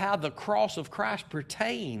 doesn't know how the cross of Christ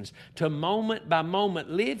pertains to moment by moment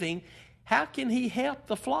living, how can he help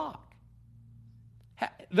the flock?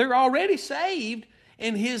 They're already saved,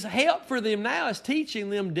 and his help for them now is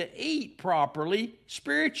teaching them to eat properly,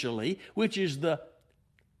 spiritually, which is the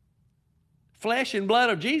flesh and blood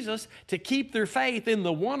of Jesus, to keep their faith in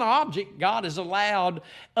the one object God has allowed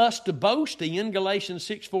us to boast in, Galatians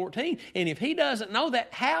 6:14. And if he doesn't know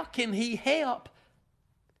that, how can he help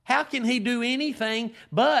How can he do anything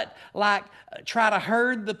but try to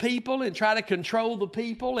herd the people and try to control the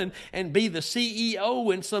people and be the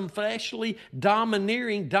CEO in some fleshly,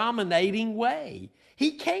 dominating way?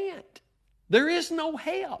 He can't. There is no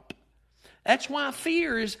help. That's why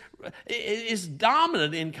fear is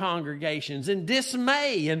dominant in congregations, and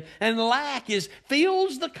dismay and lack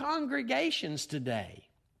fills the congregations today.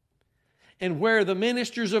 And where the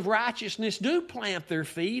ministers of righteousness do plant their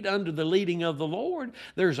feet under the leading of the Lord,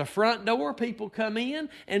 there's a front door, people come in,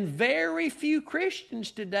 and very few Christians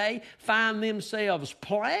today find themselves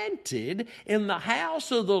planted in the house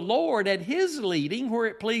of the Lord at His leading, where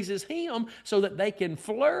it pleases Him, so that they can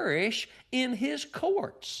flourish in His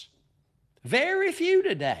courts. Very few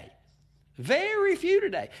today. Very few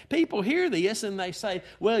today. People hear this and they say,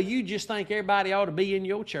 well, you just think everybody ought to be in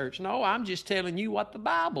your church. No, I'm just telling you what the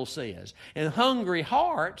Bible says. And hungry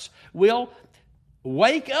hearts will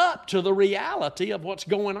wake up to the reality of what's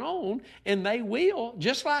going on, and they will,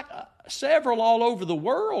 just like several all over the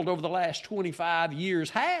world over the last 25 years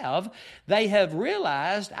have, they have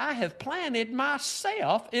realized, I have planted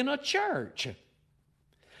myself in a church.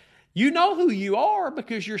 You know who you are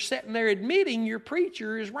because you're sitting there admitting your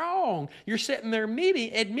preacher is wrong. You're sitting there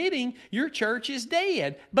admitting your church is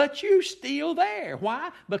dead, but you're still there.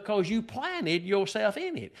 Why? Because you planted yourself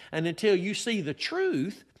in it. And until you see the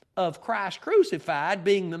truth of Christ crucified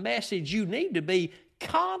being the message you need to be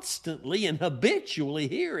constantly and habitually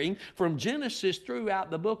hearing from Genesis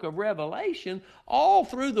throughout the book of Revelation, all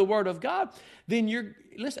through the Word of God, then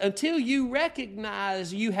until you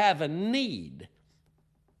recognize you have a need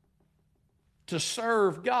to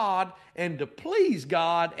serve God and to please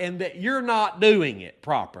God, and that you're not doing it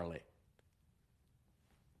properly,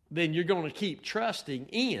 then you're going to keep trusting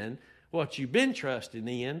in what you've been trusting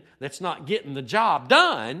in that's not getting the job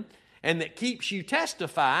done, and that keeps you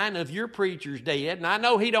testifying of your preacher's dead. And I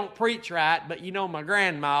know he don't preach right, but you know my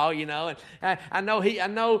grandma, and I know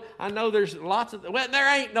there's lots of, well,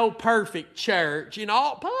 there ain't no perfect church,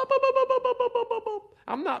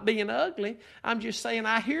 I'm not being ugly. I'm just saying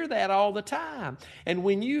I hear that all the time. And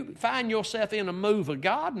when you find yourself in a move of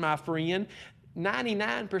God, my friend,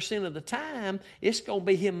 99% of the time, it's going to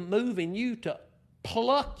be Him moving you to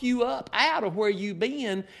pluck you up out of where you've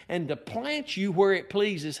been and to plant you where it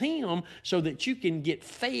pleases Him, so that you can get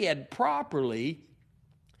fed properly.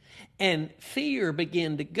 And fear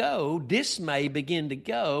begin to go, dismay begin to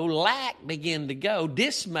go, lack begin to go,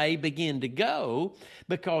 dismay begin to go,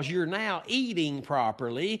 because you're now eating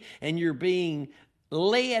properly and you're being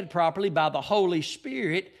led properly by the Holy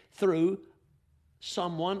Spirit through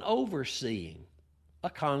someone overseeing a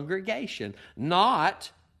congregation. Not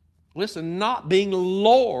being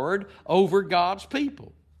Lord over God's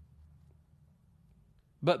people,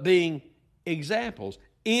 but being examples.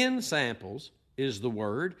 Ensamples is the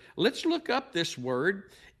word. Let's look up this word,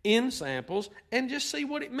 ensamples, and just see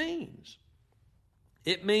what it means.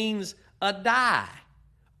 It means a die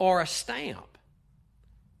or a stamp.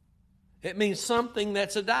 It means something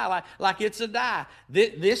that's a die, like it's a die.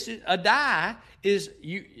 This is a die. This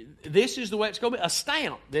is the way it's going to be. A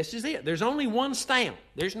stamp. This is it. There's only one stamp.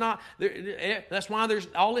 There's not. That's why there's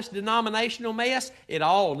all this denominational mess. It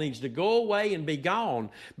all needs to go away and be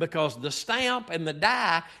gone, because the stamp and the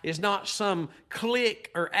die is not some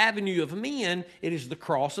clique or avenue of men. It is the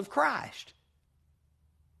cross of Christ.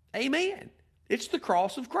 Amen. It's the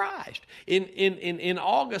cross of Christ. In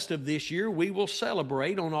August of this year, we will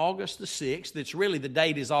celebrate on August the 6th. It's really, the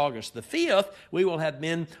date is August the 5th. We will have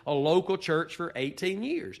been a local church for 18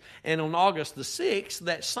 years. And on August the 6th,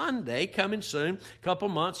 that Sunday, coming soon, a couple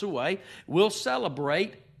months away, we'll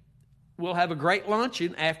celebrate. We'll have a great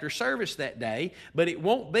luncheon after service that day, but it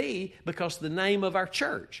won't be because of the name of our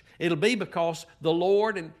church. It'll be because the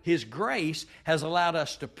Lord and His grace has allowed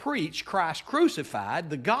us to preach Christ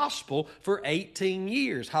crucified, the gospel, for 18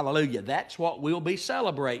 years. Hallelujah. That's what we'll be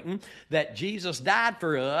celebrating, that Jesus died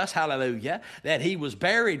for us. Hallelujah. That He was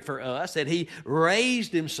buried for us, that He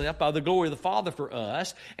raised Himself by the glory of the Father for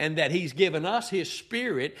us, and that He's given us His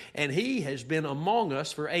Spirit, and He has been among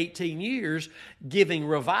us for 18 years, giving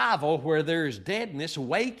revival where there is deadness,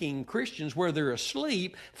 waking Christians where they're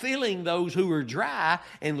asleep, filling those who are dry,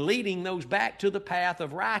 and leading those back to the path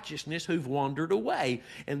of righteousness who've wandered away.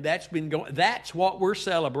 And that's what we're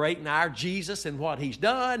celebrating, our Jesus and what He's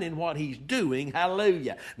done and what He's doing.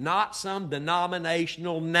 Hallelujah. Not some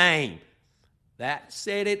denominational name. That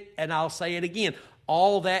said it, and I'll say it again.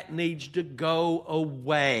 All that needs to go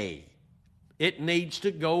away. It needs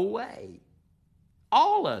to go away.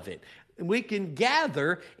 All of it. We can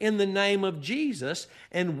gather in the name of Jesus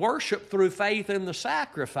and worship through faith in the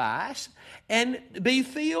sacrifice and be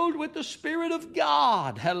filled with the Spirit of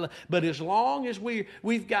God. But as long as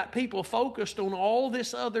we've got people focused on all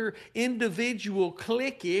this other individual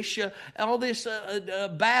cliquish, all this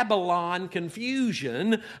Babylon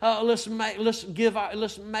confusion, let's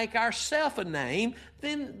make ourselves a name,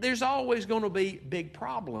 then there's always going to be big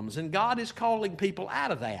problems. And God is calling people out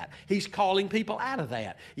of that. He's calling people out of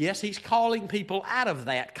that. Yes, He's calling people out of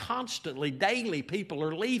that constantly, daily. People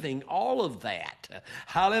are leaving all of that.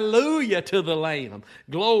 Hallelujah to the Lamb.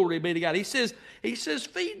 Glory be to God. He says,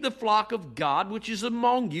 feed the flock of God which is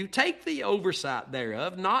among you. Take the oversight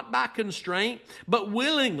thereof, not by constraint, but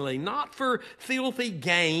willingly, not for filthy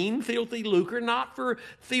gain, filthy lucre, not for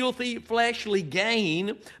filthy fleshly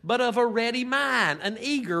gain, but of a ready mind, an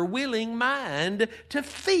eager, willing mind to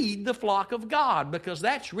feed the flock of God, because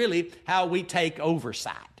that's really how we take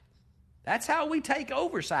oversight. That's how we take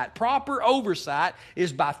oversight. Proper oversight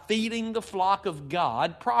is by feeding the flock of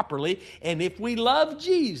God properly. And if we love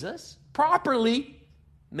Jesus properly,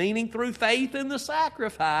 meaning through faith in the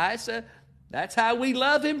sacrifice, that's how we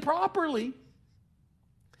love Him properly,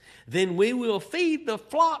 then we will feed the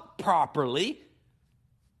flock properly.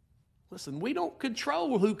 Listen, we don't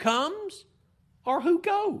control who comes or who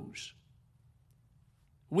goes.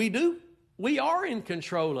 We are in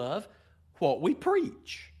control of what we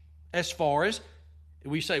preach. As far as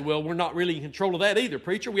we say, well, we're not really in control of that either,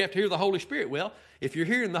 preacher. We have to hear the Holy Spirit. Well, if you're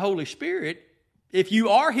hearing the Holy Spirit, if you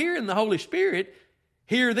are hearing the Holy Spirit,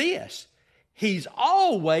 hear this. He's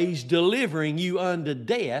always delivering you unto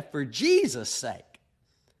death for Jesus' sake,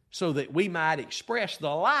 so that we might express the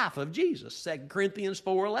life of Jesus. 2 Corinthians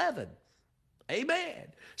 4:11.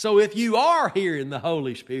 Amen. So if you are hearing the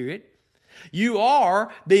Holy Spirit, you are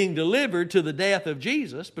being delivered to the death of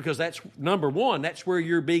Jesus, because that's number one. That's where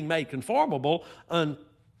you're being made conformable unto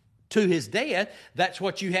His death. That's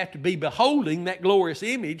what you have to be beholding, that glorious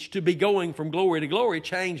image, to be going from glory to glory,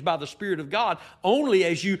 changed by the Spirit of God. Only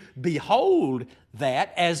as you behold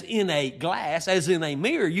that as in a glass, as in a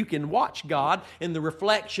mirror, you can watch God in the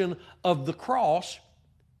reflection of the cross,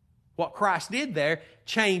 what Christ did there,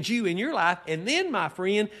 change you in your life. And then, my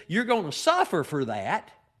friend, you're going to suffer for that.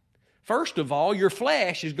 First of all, your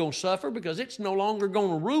flesh is going to suffer because it's no longer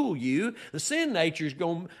going to rule you. The sin nature is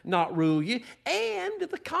going to not rule you. And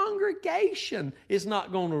the congregation is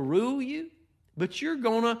not going to rule you. But you're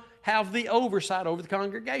going to have the oversight over the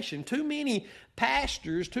congregation. Too many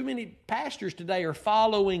pastors today are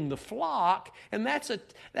following the flock. And that's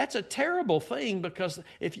a terrible thing, because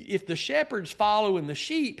if the shepherd's following the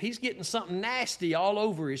sheep, he's getting something nasty all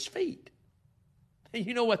over his feet.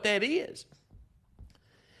 You know what that is?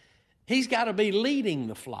 He's got to be leading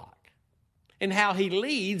the flock. And how he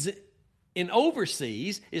leads and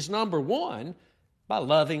oversees is, number one, by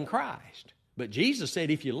loving Christ. But Jesus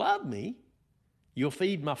said, if you love me, you'll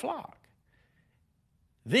feed my flock.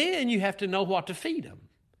 Then you have to know what to feed them.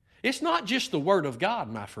 It's not just the Word of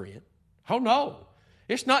God, my friend. Oh, no.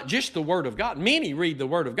 It's not just the Word of God. Many read the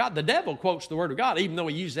Word of God. The devil quotes the Word of God, even though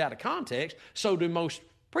he uses it out of context. So do most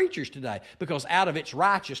preachers today. Because out of its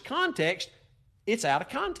righteous context, it's out of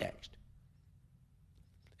context.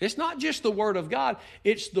 It's not just the Word of God.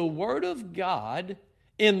 It's the Word of God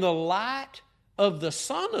in the light of the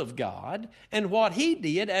Son of God and what He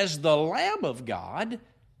did as the Lamb of God,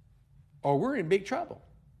 or we're in big trouble.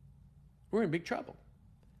 We're in big trouble.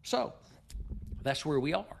 So, that's where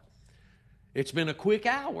we are. It's been a quick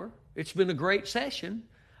hour. It's been a great session.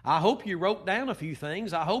 I hope you wrote down a few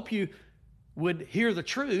things. I hope you would hear the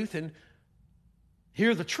truth and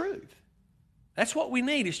hear the truth. That's what we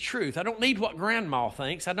need, is truth. I don't need what grandma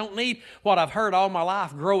thinks. I don't need what I've heard all my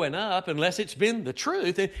life growing up, unless it's been the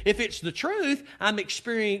truth. If it's the truth, I'm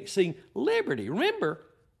experiencing liberty. Remember,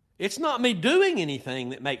 it's not me doing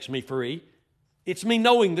anything that makes me free. It's me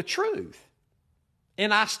knowing the truth.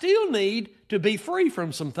 And I still need to be free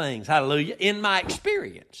from some things, hallelujah, in my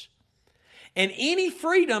experience. And any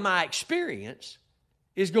freedom I experience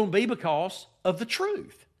is going to be because of the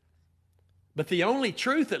truth. But the only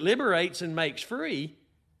truth that liberates and makes free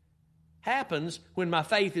happens when my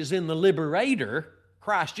faith is in the liberator,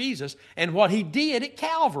 Christ Jesus, and what He did at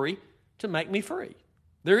Calvary to make me free.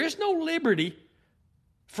 There is no liberty,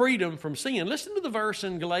 freedom from sin. Listen to the verse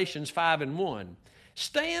in Galatians 5:1.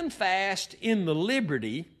 Stand fast in the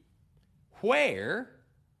liberty where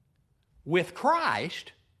with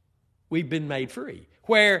Christ we've been made free.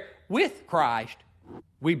 Where with Christ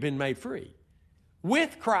we've been made free.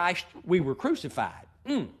 With Christ we were crucified.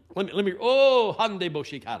 Let me.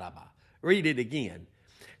 Read it again.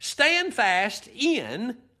 Stand fast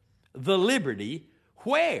in the liberty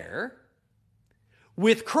where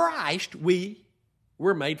With Christ, we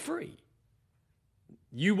were made free.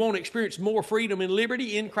 You want to experience more freedom and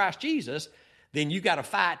liberty in Christ Jesus, then you got to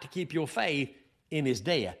fight to keep your faith in His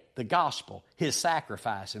death, the gospel, His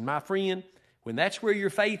sacrifice. And my friend, when that's where your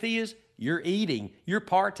faith is, you're eating, you're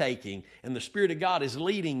partaking, and the Spirit of God is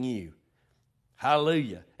leading you.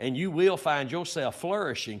 Hallelujah. And you will find yourself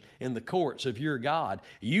flourishing in the courts of your God.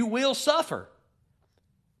 You will suffer.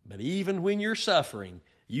 But even when you're suffering,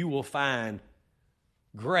 you will find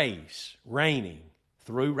grace reigning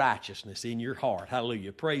through righteousness in your heart.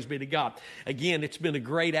 Hallelujah. Praise be to God. Again, it's been a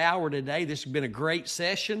great hour today. This has been a great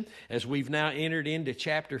session as we've now entered into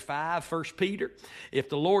chapter 5, 1 Peter. If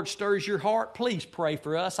the Lord stirs your heart, please pray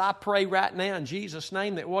for us. I pray right now in Jesus'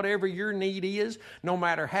 name that whatever your need is, no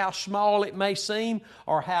matter how small it may seem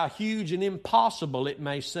or how huge and impossible it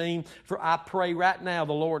may seem, for I pray right now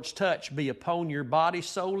the Lord's touch be upon your body,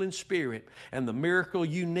 soul, and spirit. And the miracle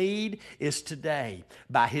you need is today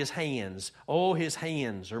by His hands. Oh, His hands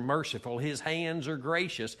are merciful. His hands are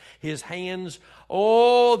gracious. His hands,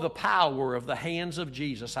 oh, the power of the hands of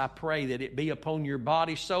Jesus. I pray that it be upon your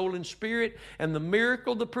body, soul, and spirit, and the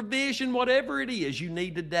miracle, the provision, whatever it is you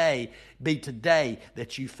need today, be today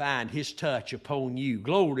that you find His touch upon you.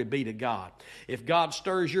 Glory be to God. If God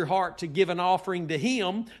stirs your heart to give an offering to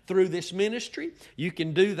Him through this ministry, you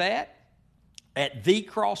can do that at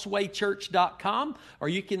thecrosswaychurch.com, or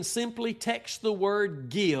you can simply text the word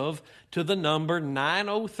give to the number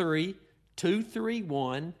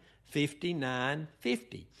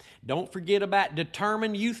 903-231-5950. Don't forget about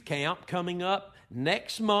Determined Youth Camp coming up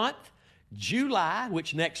next month, July,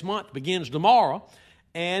 which next month begins tomorrow,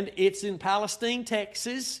 and it's in Palestine,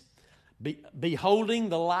 Texas. Beholding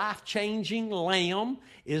the life-changing Lamb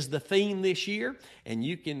is the theme this year, and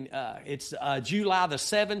you can. It's July the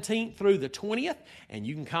 17th through the 20th, and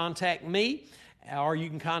you can contact me, or you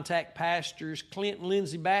can contact Pastors Clint and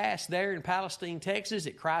Lindsay Bass there in Palestine, Texas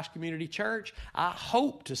at Christ Community Church. I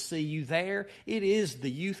hope to see you there. It is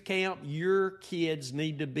the youth camp your kids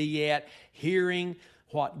need to be at, hearing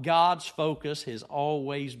what God's focus has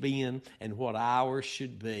always been and what ours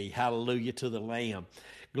should be. Hallelujah to the Lamb.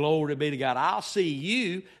 Glory be to God. I'll see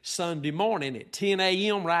you Sunday morning at 10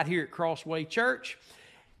 a.m. right here at Crossway Church.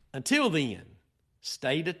 Until then,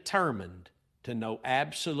 stay determined to know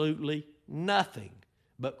absolutely nothing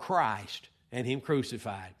but Christ and Him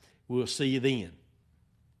crucified. We'll see you then.